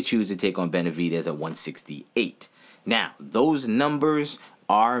 or he could choose to take on Benavidez at 168. Now, those numbers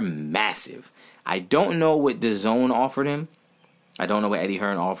are massive. I don't know what DAZN offered him. I don't know what Eddie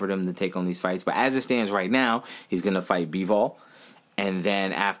Hearn offered him to take on these fights. But as it stands right now, he's going to fight Bivol. And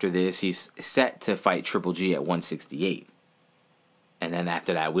then after this, he's set to fight Triple G at 168. And then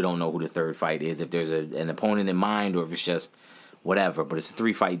after that, we don't know who the third fight is, if there's an opponent in mind or if it's just whatever. But it's a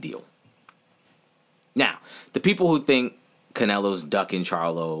 3-fight deal. Now, the people who think Canelo's ducking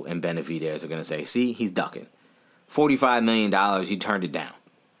Charlo and Benavidez are going to say, see, he's ducking. $45 million, he turned it down.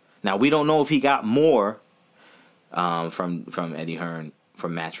 Now, we don't know if he got more from Eddie Hearn,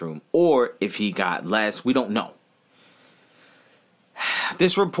 from Matchroom, or if he got less. We don't know.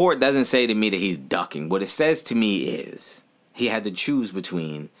 This report doesn't say to me that he's ducking. What it says to me is he had to choose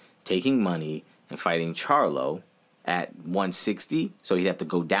between taking money and fighting Charlo at 160, so he'd have to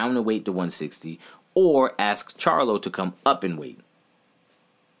go down in weight to 160, or ask Charlo to come up in weight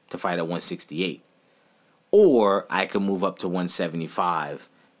to fight at 168. Or I could move up to 175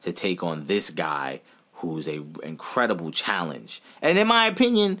 to take on this guy who's an incredible challenge. And in my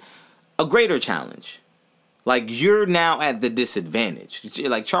opinion, a greater challenge. Like, you're now at the disadvantage.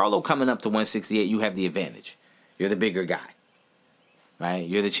 Like, Charlo coming up to 168, you have the advantage. You're the bigger guy. Right?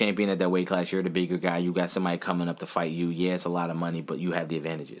 You're the champion at that weight class. You're the bigger guy. You got somebody coming up to fight you. Yeah, it's a lot of money, but you have the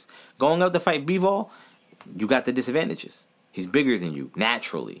advantages. Going up to fight Bivol, you got the disadvantages. He's bigger than you,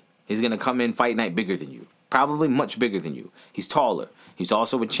 naturally. He's going to come in fight night bigger than you. Probably much bigger than you. He's taller. He's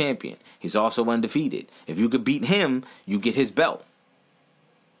also a champion. He's also undefeated. If you could beat him, you get his belt.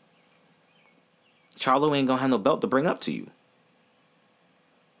 Charlo ain't going to have no belt to bring up to you.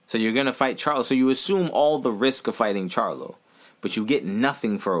 So you're going to fight Charlo. So you assume all the risk of fighting Charlo, but you get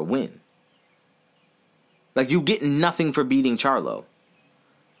nothing for a win. Like, you get nothing for beating Charlo.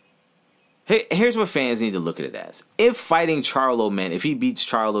 Here's what fans need to look at it as. If fighting Charlo meant, if he beats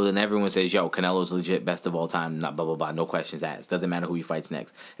Charlo, then everyone says, yo, Canelo's legit, best of all time, not blah, blah, blah, no questions asked. Doesn't matter who he fights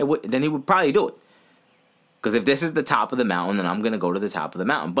next. Then he would probably do it. Because if this is the top of the mountain, then I'm going to go to the top of the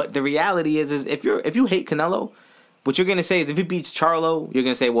mountain. But the reality is if you hate Canelo, what you're going to say is if he beats Charlo, you're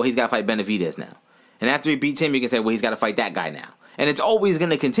going to say, well, he's got to fight Benavidez now. And after he beats him, you can say, well, he's got to fight that guy now. And it's always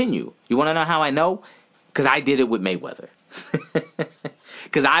going to continue. You want to know how I know? Because I did it with Mayweather.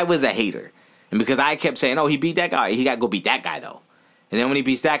 Because I was a hater. And because I kept saying, oh, he beat that guy. He got to go beat that guy, though. And then when he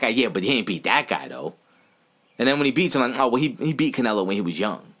beats that guy, yeah, but he ain't beat that guy, though. And then when he beats him, I'm like, oh, well, he beat Canelo when he was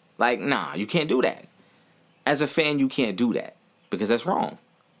young. Like, nah, you can't do that. As a fan, you can't do that. Because that's wrong.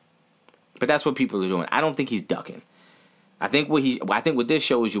 But that's what people are doing. I don't think he's ducking. I think what this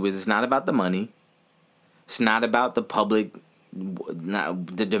shows you is it's not about the money. It's not about the public, not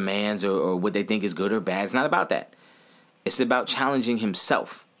the demands or what they think is good or bad. It's not about that. It's about challenging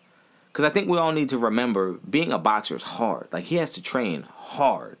himself. Because I think we all need to remember being a boxer is hard. Like, he has to train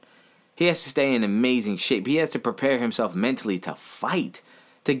hard. He has to stay in amazing shape. He has to prepare himself mentally to fight.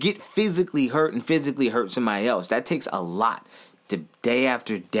 To get physically hurt and physically hurt somebody else. That takes a lot. To day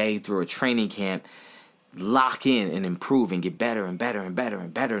after day through a training camp, lock in and improve and get better and better and better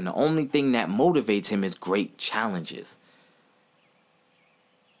and better. And the only thing that motivates him is great challenges.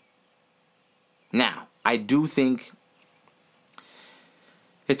 Now, I do think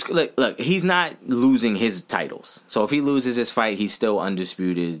it's look, he's not losing his titles. So if he loses his fight, he's still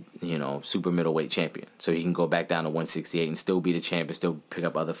undisputed, super middleweight champion. So he can go back down to 168 and still be the champ and still pick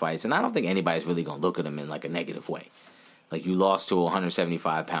up other fights. And I don't think anybody's really going to look at him in like a negative way. Like, you lost to a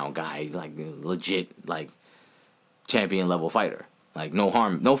 175-pound guy, like legit, like champion level fighter. Like, no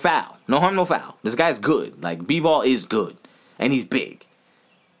harm, no foul. No harm, no foul. This guy's good. Like, Bivol is good. And he's big.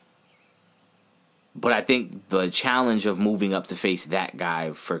 But I think the challenge of moving up to face that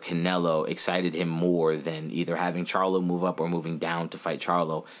guy for Canelo excited him more than either having Charlo move up or moving down to fight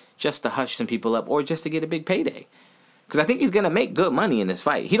Charlo just to hush some people up or just to get a big payday. Because I think he's going to make good money in this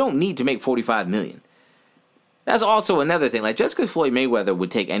fight. He don't need to make $45 million. That's also another thing. Like, just because Floyd Mayweather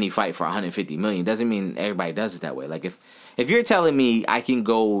would take any fight for $150 million doesn't mean everybody does it that way. Like, if you're telling me I can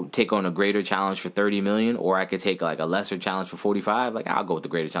go take on a greater challenge for $30 million or I could take like a lesser challenge for $45, like, I'll go with the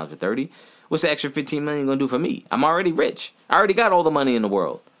greater challenge for $30. What's the extra $15 million going to do for me? I'm already rich. I already got all the money in the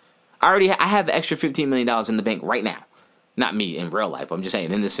world. I have the extra $15 million in the bank right now. Not me in real life. I'm just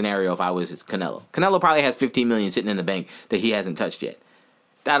saying in this scenario if I was Canelo. Canelo probably has $15 million sitting in the bank that he hasn't touched yet.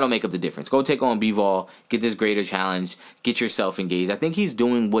 That'll make up the difference. Go take on Bivol, get this greater challenge, get yourself engaged. I think he's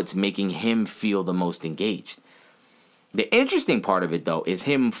doing what's making him feel the most engaged. The interesting part of it, though, is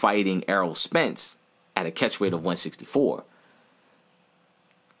him fighting Errol Spence at a catchweight of 164.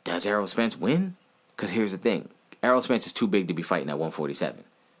 Does Errol Spence win? Because here's the thing. Errol Spence is too big to be fighting at 147.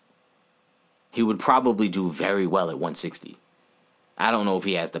 He would probably do very well at 160. I don't know if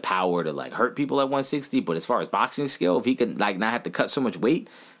he has the power to like hurt people at 160, but as far as boxing skill, if he could like not have to cut so much weight,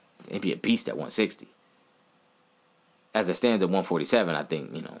 he'd be a beast at 160. As it stands at 147, I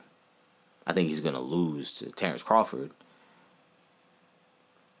think he's gonna lose to Terrence Crawford.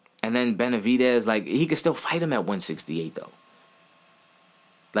 And then Benavidez, like, he could still fight him at 168 though.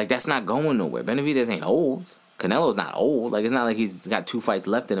 Like, that's not going nowhere. Benavidez ain't old. Canelo's not old. Like, it's not like he's got 2 fights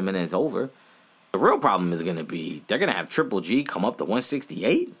left in him and it's over. The real problem is going to be they're going to have Triple G come up to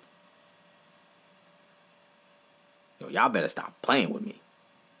 168. Yo, y'all better stop playing with me.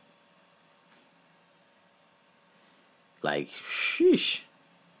 Like, sheesh.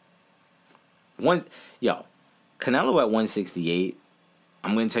 Canelo at 168,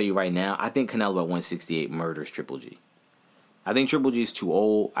 I'm going to tell you right now, I think Canelo at 168 murders Triple G. I think Triple G is too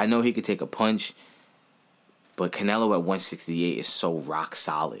old. I know he could take a punch, but Canelo at 168 is so rock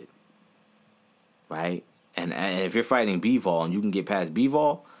solid. Right? And if you're fighting Bivol and you can get past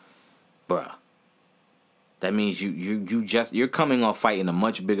Bivol, bruh, that means you're coming off fighting a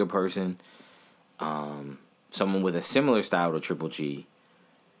much bigger person, someone with a similar style to Triple G,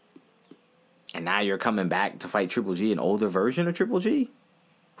 and now you're coming back to fight Triple G, an older version of Triple G,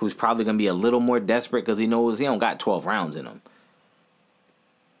 who's probably gonna be a little more desperate because he knows he don't got 12 rounds in him.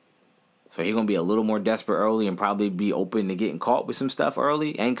 So he's going to be a little more desperate early and probably be open to getting caught with some stuff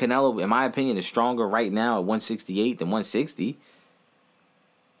early. And Canelo, in my opinion, is stronger right now at 168 than 160.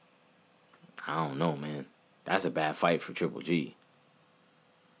 I don't know, man. That's a bad fight for Triple G.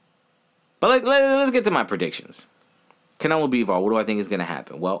 But let's get to my predictions. Canelo Bivol, what do I think is going to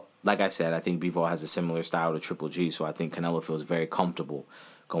happen? Well, like I said, I think Bivol has a similar style to Triple G, so I think Canelo feels very comfortable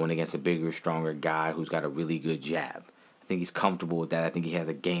going against a bigger, stronger guy who's got a really good jab. I think he's comfortable with that. I think he has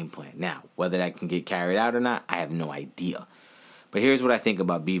a game plan. Now, whether that can get carried out or not, I have no idea. But here's what I think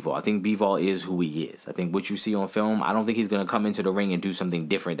about Bivol. I think Bivol is who he is. I think what you see on film, I don't think he's going to come into the ring and do something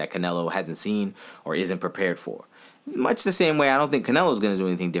different that Canelo hasn't seen or isn't prepared for. Much the same way, I don't think Canelo is going to do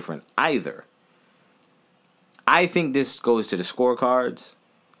anything different either. I think this goes to the scorecards.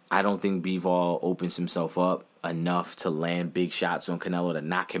 I don't think Bivol opens himself up enough to land big shots on Canelo to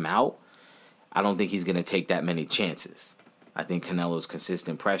knock him out. I don't think he's going to take that many chances. I think Canelo's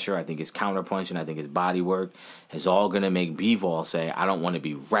consistent pressure, I think his counterpunching, I think his body work is all going to make Bivol say, I don't want to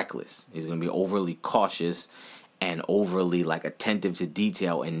be reckless. He's going to be overly cautious and overly attentive to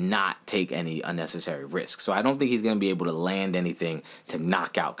detail and not take any unnecessary risks. So I don't think he's going to be able to land anything to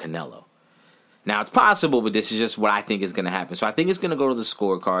knock out Canelo. Now, it's possible, but this is just what I think is going to happen. So I think it's going to go to the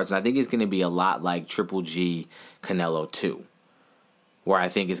scorecards, and I think it's going to be a lot like Triple G Canelo 2. where I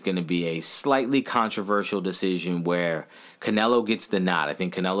think it's going to be a slightly controversial decision where Canelo gets the nod. I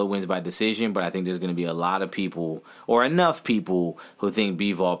think Canelo wins by decision, but I think there's going to be a lot of people, or enough people, who think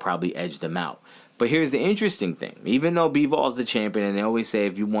Bivol probably edged him out. But here's the interesting thing. Even though Bivol's the champion, and they always say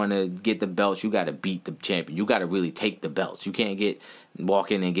if you want to get the belts, you got to beat the champion. You got to really take the belts. You can't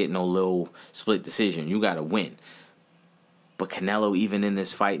walk in and get no little split decision. You got to win. But Canelo, even in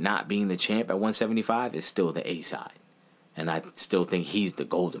this fight, not being the champ at 175, is still the A side. And I still think he's the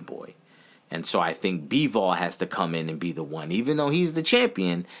golden boy. And so I think Bivol has to come in and be the one. Even though he's the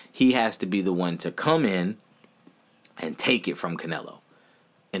champion, he has to be the one to come in and take it from Canelo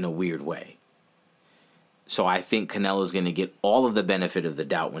in a weird way. So I think Canelo's going to get all of the benefit of the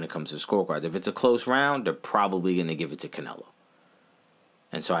doubt when it comes to scorecards. If it's a close round, they're probably going to give it to Canelo.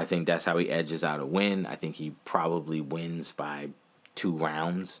 And so I think that's how he edges out a win. I think he probably wins by 2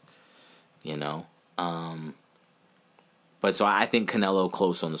 rounds, you know. But so I think Canelo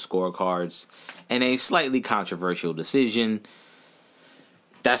close on the scorecards. And a slightly controversial decision.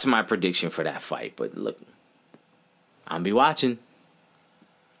 That's my prediction for that fight. But look, I'll be watching.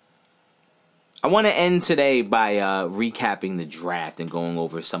 I want to end today by recapping the draft and going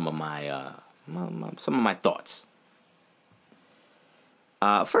over some of my thoughts.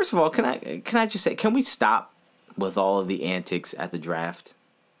 First of all, can I just say, can we stop with all of the antics at the draft?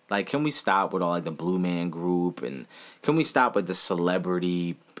 Like, can we stop with all like the Blue Man Group, and can we stop with the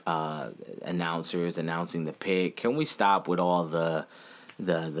celebrity announcers announcing the pick? Can we stop with all the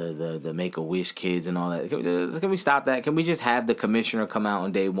Make-A-Wish kids and all that? Can we stop that? Can we just have the commissioner come out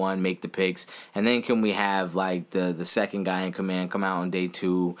on day 1, make the picks, and then can we have like the second guy in command come out on day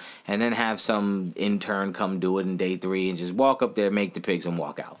 2, and then have some intern come do it in day 3 and just walk up there, make the picks, and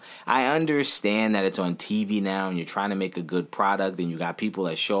walk out? I understand that it's on TV now and you're trying to make a good product and you got people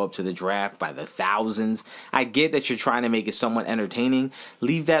that show up to the draft by the thousands. I get that you're trying to make it somewhat entertaining.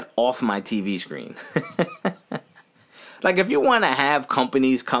 Leave that off my TV screen. Like, if you want to have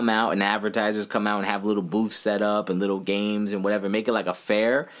companies come out and advertisers come out and have little booths set up and little games and whatever, make it like a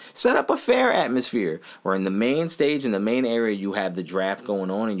fair, set up a fair atmosphere where in the main stage, in the main area, you have the draft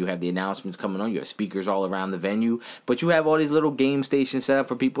going on and you have the announcements coming on. You have speakers all around the venue, but you have all these little game stations set up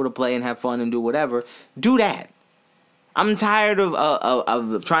for people to play and have fun and do whatever. Do that. I'm tired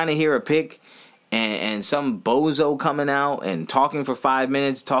of trying to hear a pick and some bozo coming out and talking for 5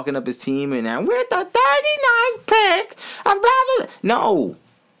 minutes, talking up his team, and now we're the 39th pick. I'm blah, blah. No. You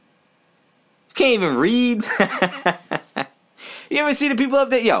can't even read. You ever see the people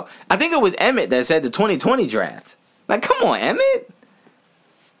up there? Yo, I think it was Emmett that said the 2020 draft. Like, come on, Emmett.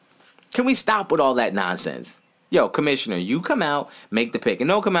 Can we stop with all that nonsense? Yo, commissioner, you come out, make the pick. And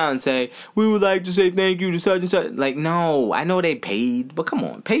don't come out and say, we would like to say thank you to such and such. Like, no, I know they paid, but come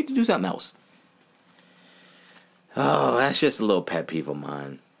on, paid to do something else. Oh, that's just a little pet peeve of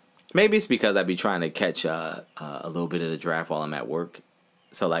mine. Maybe it's because I be trying to catch a little bit of the draft while I'm at work.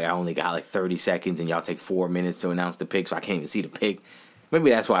 So, like, I only got, like, 30 seconds, and y'all take 4 minutes to announce the pick, so I can't even see the pick. Maybe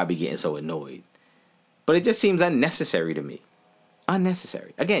that's why I be getting so annoyed. But it just seems unnecessary to me.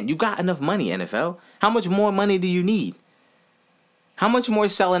 Unnecessary. Again, you got enough money, NFL. How much more money do you need? How much more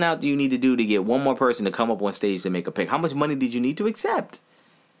selling out do you need to do to get one more person to come up on stage to make a pick? How much money did you need to accept?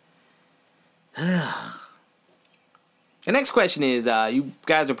 The next question is, you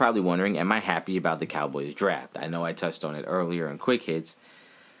guys are probably wondering, am I happy about the Cowboys draft? I know I touched on it earlier in Quick Hits.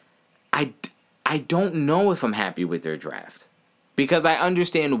 I don't know if I'm happy with their draft, because I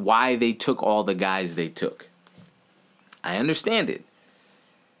understand why they took all the guys they took. I understand it.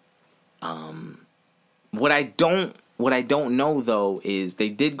 What I don't know, though, is they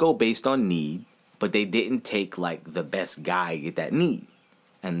did go based on need, but they didn't take, like, the best guy at that need.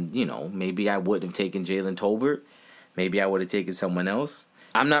 And, you know, maybe I would have taken Jalen Tolbert. Maybe I would have taken someone else.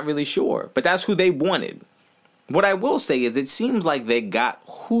 I'm not really sure. But that's who they wanted. What I will say is it seems like they got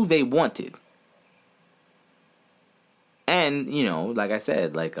who they wanted. And, you know, like I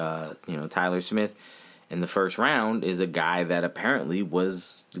said, like, Tyler Smith in the first round is a guy that apparently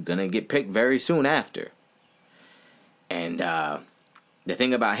was going to get picked very soon after. And the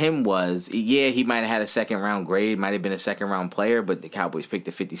thing about him was, yeah, he might have had a second round grade, might have been a second round player, but the Cowboys picked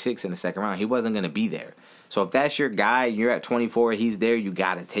the 56 in the second round. He wasn't going to be there. So if that's your guy, you're at 24, he's there, you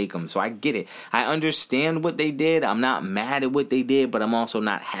got to take him. So I get it. I understand what they did. I'm not mad at what they did, but I'm also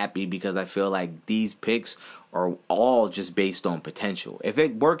not happy because I feel like these picks are all just based on potential. If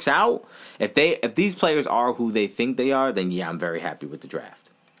it works out, if these players are who they think they are, then yeah, I'm very happy with the draft.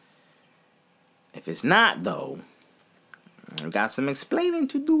 If it's not, though, I've got some explaining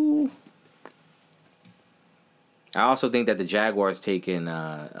to do. I also think that the Jaguars taking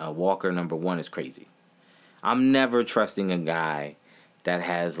Walker number 1 is crazy. I'm never trusting a guy that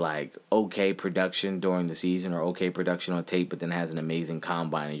has like okay production during the season or okay production on tape, but then has an amazing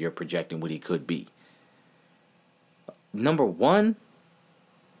combine and you're projecting what he could be. Number one,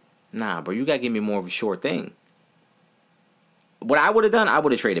 nah, bro, you gotta give me more of a sure thing. What I would have done, I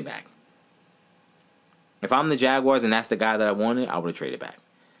would have traded back. If I'm the Jaguars and that's the guy that I wanted, I would have traded back.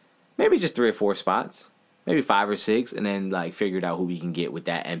 Maybe just 3 or 4 spots, maybe 5 or 6, and then like figured out who we can get with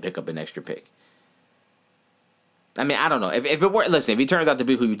that and pick up an extra pick. I mean, I don't know. If it were, listen, if he turns out to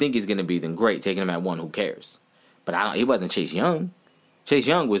be who you think he's going to be, then great. Taking him at 1, who cares? But he wasn't Chase Young. Chase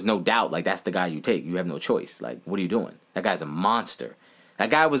Young was no doubt like that's the guy you take. You have no choice. Like, what are you doing? That guy's a monster.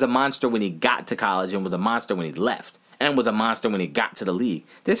 That guy was a monster when he got to college and was a monster when he left. And was a monster when he got to the league.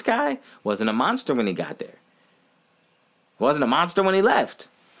 This guy wasn't a monster when he got there. Wasn't a monster when he left.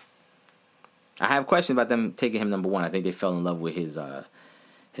 I have questions about them taking him number 1. I think they fell in love with his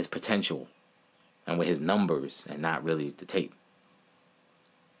potential and with his numbers and not really the tape.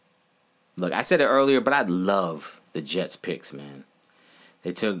 Look, I said it earlier, but I love the Jets picks, man.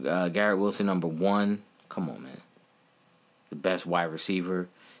 They took Garrett Wilson number 1. Come on, man. The best wide receiver.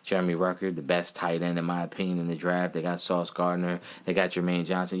 Jeremy Ruckert, the best tight end, in my opinion, in the draft. They got Sauce Gardner. They got Jermaine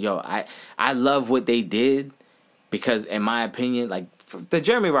Johnson. Yo, I love what they did because, in my opinion, like the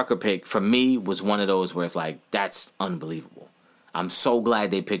Jeremy Ruckert pick, for me, was one of those where it's like, that's unbelievable. I'm so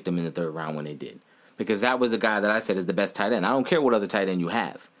glad they picked him in the 3rd round when they did. Because that was a guy that I said is the best tight end. I don't care what other tight end you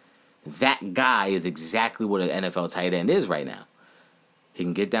have. That guy is exactly what an NFL tight end is right now. He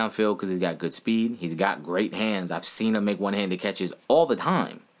can get downfield because he's got good speed. He's got great hands. I've seen him make one-handed catches all the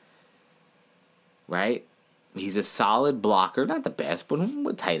time. Right? He's a solid blocker. Not the best, but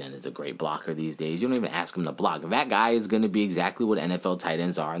what tight end is a great blocker these days? You don't even ask him to block. That guy is going to be exactly what NFL tight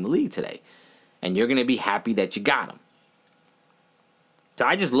ends are in the league today. And you're going to be happy that you got him. So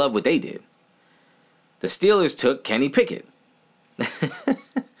I just love what they did. The Steelers took Kenny Pickett.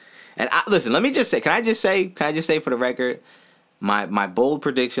 And listen, let me just say, can I just say for the record, my bold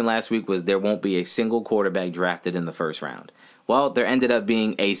prediction last week was there won't be a single quarterback drafted in the 1st round. Well, there ended up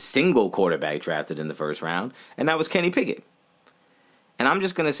being a single quarterback drafted in the 1st round, and that was Kenny Pickett. And I'm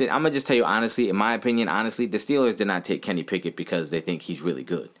going to just tell you honestly, in my opinion, honestly, the Steelers did not take Kenny Pickett because they think he's really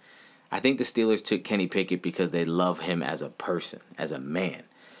good. I think the Steelers took Kenny Pickett because they love him as a person, as a man.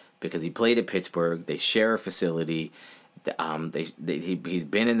 Because he played at Pittsburgh, they share a facility, he's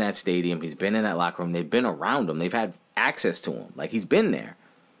been in that stadium, he's been in that locker room, they've been around him, they've had access to him, like he's been there.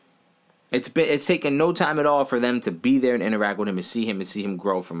 It's taken no time at all for them to be there and interact with him and see him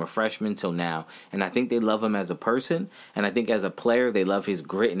grow from a freshman till now. And I think they love him as a person, and I think as a player they love his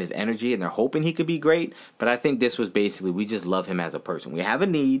grit and his energy, and they're hoping he could be great. But I think this was basically, we just love him as a person. We have a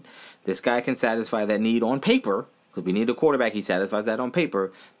need. This guy can satisfy that need on paper, because we need a quarterback. He satisfies that on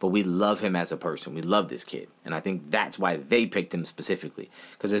paper, but we love him as a person. We love this kid, and I think that's why they picked him specifically,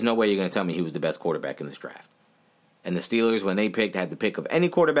 because there's no way you're going to tell me he was the best quarterback in this draft. And the Steelers, when they picked, had the pick of any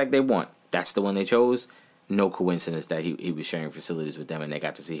quarterback they want. That's the one they chose. No coincidence that he was sharing facilities with them and they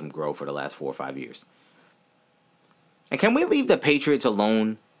got to see him grow for the last 4 or 5 years. And can we leave the Patriots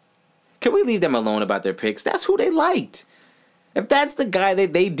alone? Can we leave them alone about their picks? That's who they liked. If that's the guy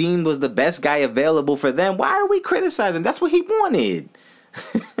that they deemed was the best guy available for them, why are we criticizing? That's what he wanted.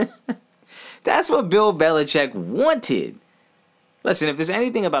 That's what Bill Belichick wanted. Listen, if there's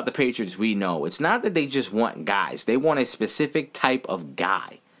anything about the Patriots we know, it's not that they just want guys. They want a specific type of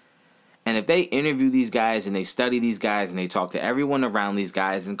guy. And if they interview these guys and they study these guys and they talk to everyone around these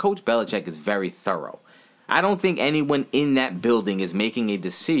guys, and Coach Belichick is very thorough. I don't think anyone in that building is making a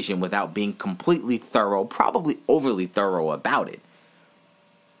decision without being completely thorough, probably overly thorough about it.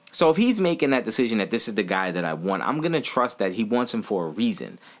 So if he's making that decision that this is the guy that I want, I'm going to trust that he wants him for a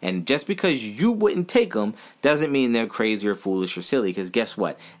reason. And just because you wouldn't take him doesn't mean they're crazy or foolish or silly. Because guess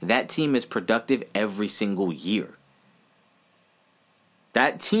what? That team is productive every single year.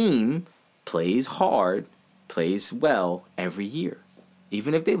 That team plays hard, plays well every year.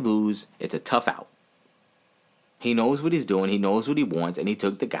 Even if they lose, it's a tough out. He knows what he's doing. He knows what he wants. And he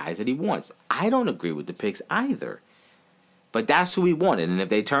took the guys that he wants. I don't agree with the picks either. But that's who he wanted. And if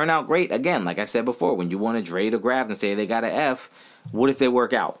they turn out great, again, like I said before, when you want to trade a draft and say they got an F, what if they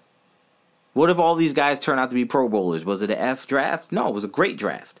work out? What if all these guys turn out to be Pro Bowlers? Was it an F draft? No, it was a great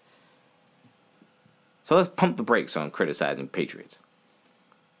draft. So let's pump the brakes on criticizing Patriots.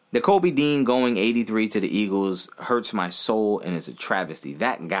 The Kobe Dean going 83 to the Eagles hurts my soul and is a travesty.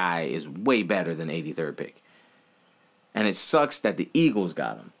 That guy is way better than 83rd pick. And it sucks that the Eagles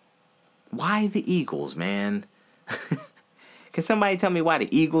got him. Why the Eagles, man? Can somebody tell me why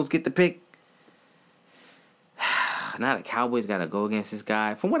the Eagles get the pick? Now the Cowboys got to go against this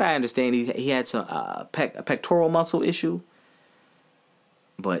guy. From what I understand, he had some a pectoral muscle issue.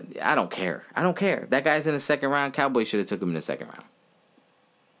 But I don't care. That guy's in the second round. Cowboys should have took him in the second round.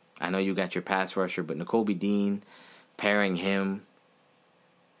 I know you got your pass rusher, but Nakobe Dean, pairing him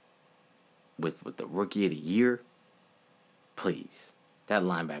with the rookie of the year, please. That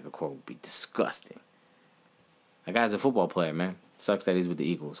linebacker core would be disgusting. That guy's a football player, man. Sucks that he's with the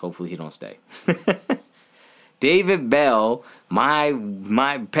Eagles. Hopefully he don't stay. David Bell,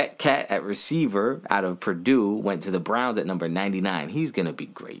 my pet cat at receiver out of Purdue, went to the Browns at number 99. He's going to be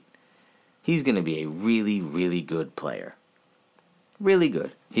great. He's going to be a really, really good player. Really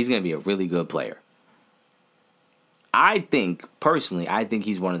good. He's going to be a really good player. I think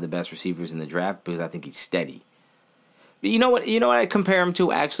he's one of the best receivers in the draft because I think he's steady. You know what I compare him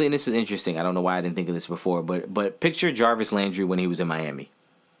to, actually, and this is interesting. I don't know why I didn't think of this before, but picture Jarvis Landry when he was in Miami.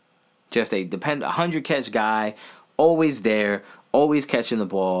 Just a 100-catch guy, always there, always catching the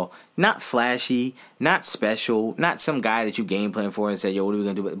ball. Not flashy, not special, not some guy that you game plan for and say, yo, what are we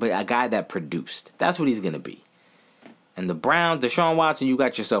going to do? But a guy that produced. That's what he's going to be. And the Browns, Deshaun Watson, you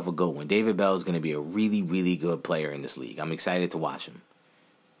got yourself a good one. David Bell is going to be a really, really good player in this league. I'm excited to watch him.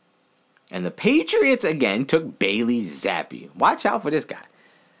 And the Patriots, again, took Bailey Zappi. Watch out for this guy.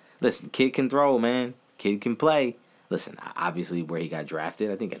 Listen, kid can throw, man. Kid can play. Listen, obviously where he got drafted,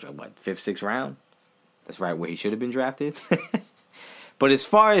 I think I dropped, 5th, 6th round? That's right where he should have been drafted. But as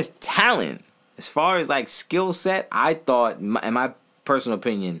far as talent, as far as like skill set, I thought, in my personal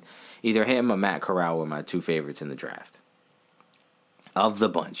opinion, either him or Matt Corral were my two favorites in the draft. Of the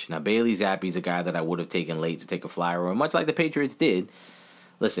bunch. Now, Bailey Zappi's a guy that I would have taken late to take a flyer on, much like the Patriots did.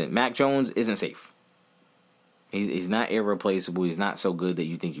 Listen, Mac Jones isn't safe. He's not irreplaceable. He's not so good that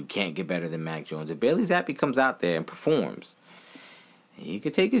you think you can't get better than Mac Jones. If Bailey Zappi comes out there and performs, he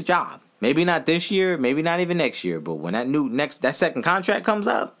could take his job. Maybe not this year, maybe not even next year, but when that second contract comes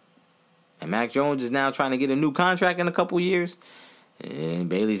up, and Mac Jones is now trying to get a new contract in a couple years, and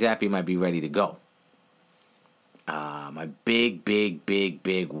Bailey Zappi might be ready to go. My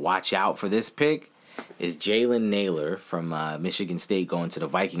big watch out for this pick is Jalen Nailor from Michigan State going to the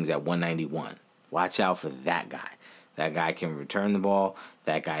Vikings at 191. Watch out for that guy. That guy can return the ball.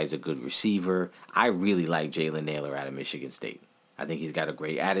 That guy is a good receiver. I really like Jalen Nailor out of Michigan State. I think he's got a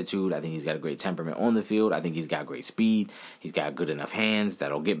great attitude. I think he's got a great temperament on the field. I think he's got great speed. He's got good enough hands.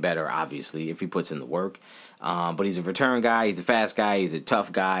 That'll get better, obviously, if he puts in the work. But he's a return guy. He's a fast guy. He's a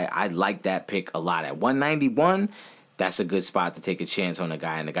tough guy. I like that pick a lot. At 191, that's a good spot to take a chance on a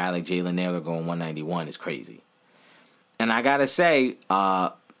guy. And a guy like Jalen Nailor going 191 is crazy. And I got to say,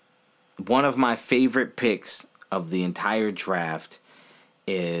 one of my favorite picks of the entire draft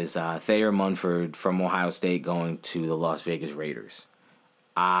is Thayer Munford from Ohio State going to the Las Vegas Raiders.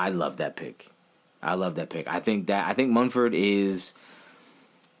 I love that pick. I think Munford is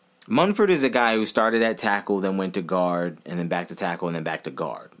a guy who started at tackle, then went to guard, and then back to tackle, and then back to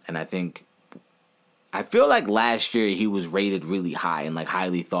guard. And I feel like last year he was rated really high and like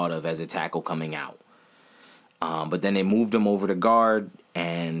highly thought of as a tackle coming out. But then they moved him over to guard,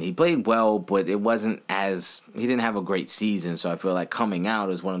 and he played well, but he didn't have a great season. So I feel like coming out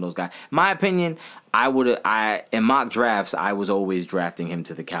is one of those guys. My opinion, in mock drafts, I was always drafting him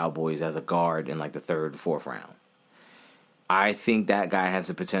to the Cowboys as a guard in like the 3rd, 4th round. I think that guy has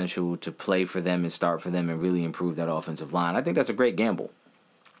the potential to play for them and start for them and really improve that offensive line. I think that's a great gamble.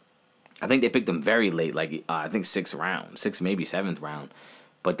 I think they picked him very late, like I think 6th round, 6th, maybe 7th round.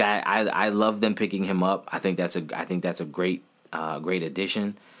 But that I love them picking him up. I think that's a great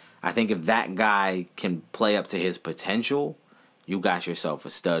addition. I think if that guy can play up to his potential, you got yourself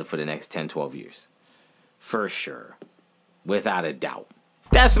a stud for the next 10, 12 years. For sure. Without a doubt.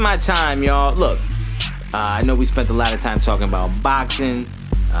 That's my time, y'all. Look, I know we spent a lot of time talking about boxing,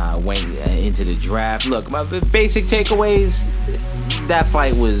 went into the draft. Look, my basic takeaways, that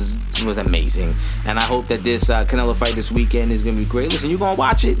fight was amazing. And I hope that this Canelo fight this weekend is going to be great. Listen, you going to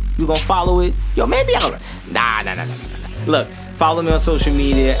watch it? You going to follow it? Yo, maybe I'll... Nah. Look, follow me on social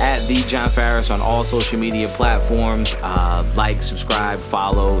media at The John Farris on all social media platforms. Like, subscribe,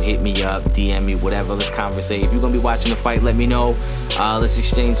 follow, hit me up, DM me, whatever. Let's conversate. If you're going to be watching the fight, let me know. Let's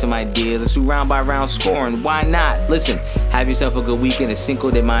exchange some ideas. Let's do round by round scoring. Why not? Listen, have yourself a good weekend, a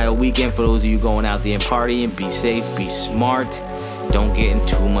Cinco de Mayo weekend. For those of you going out there and partying, be safe, be smart. Don't get in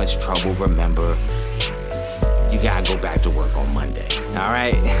too much trouble. Remember, you gotta go back to work on Monday. All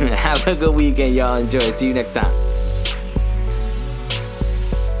right? Have a good weekend, y'all. Enjoy. See you next time.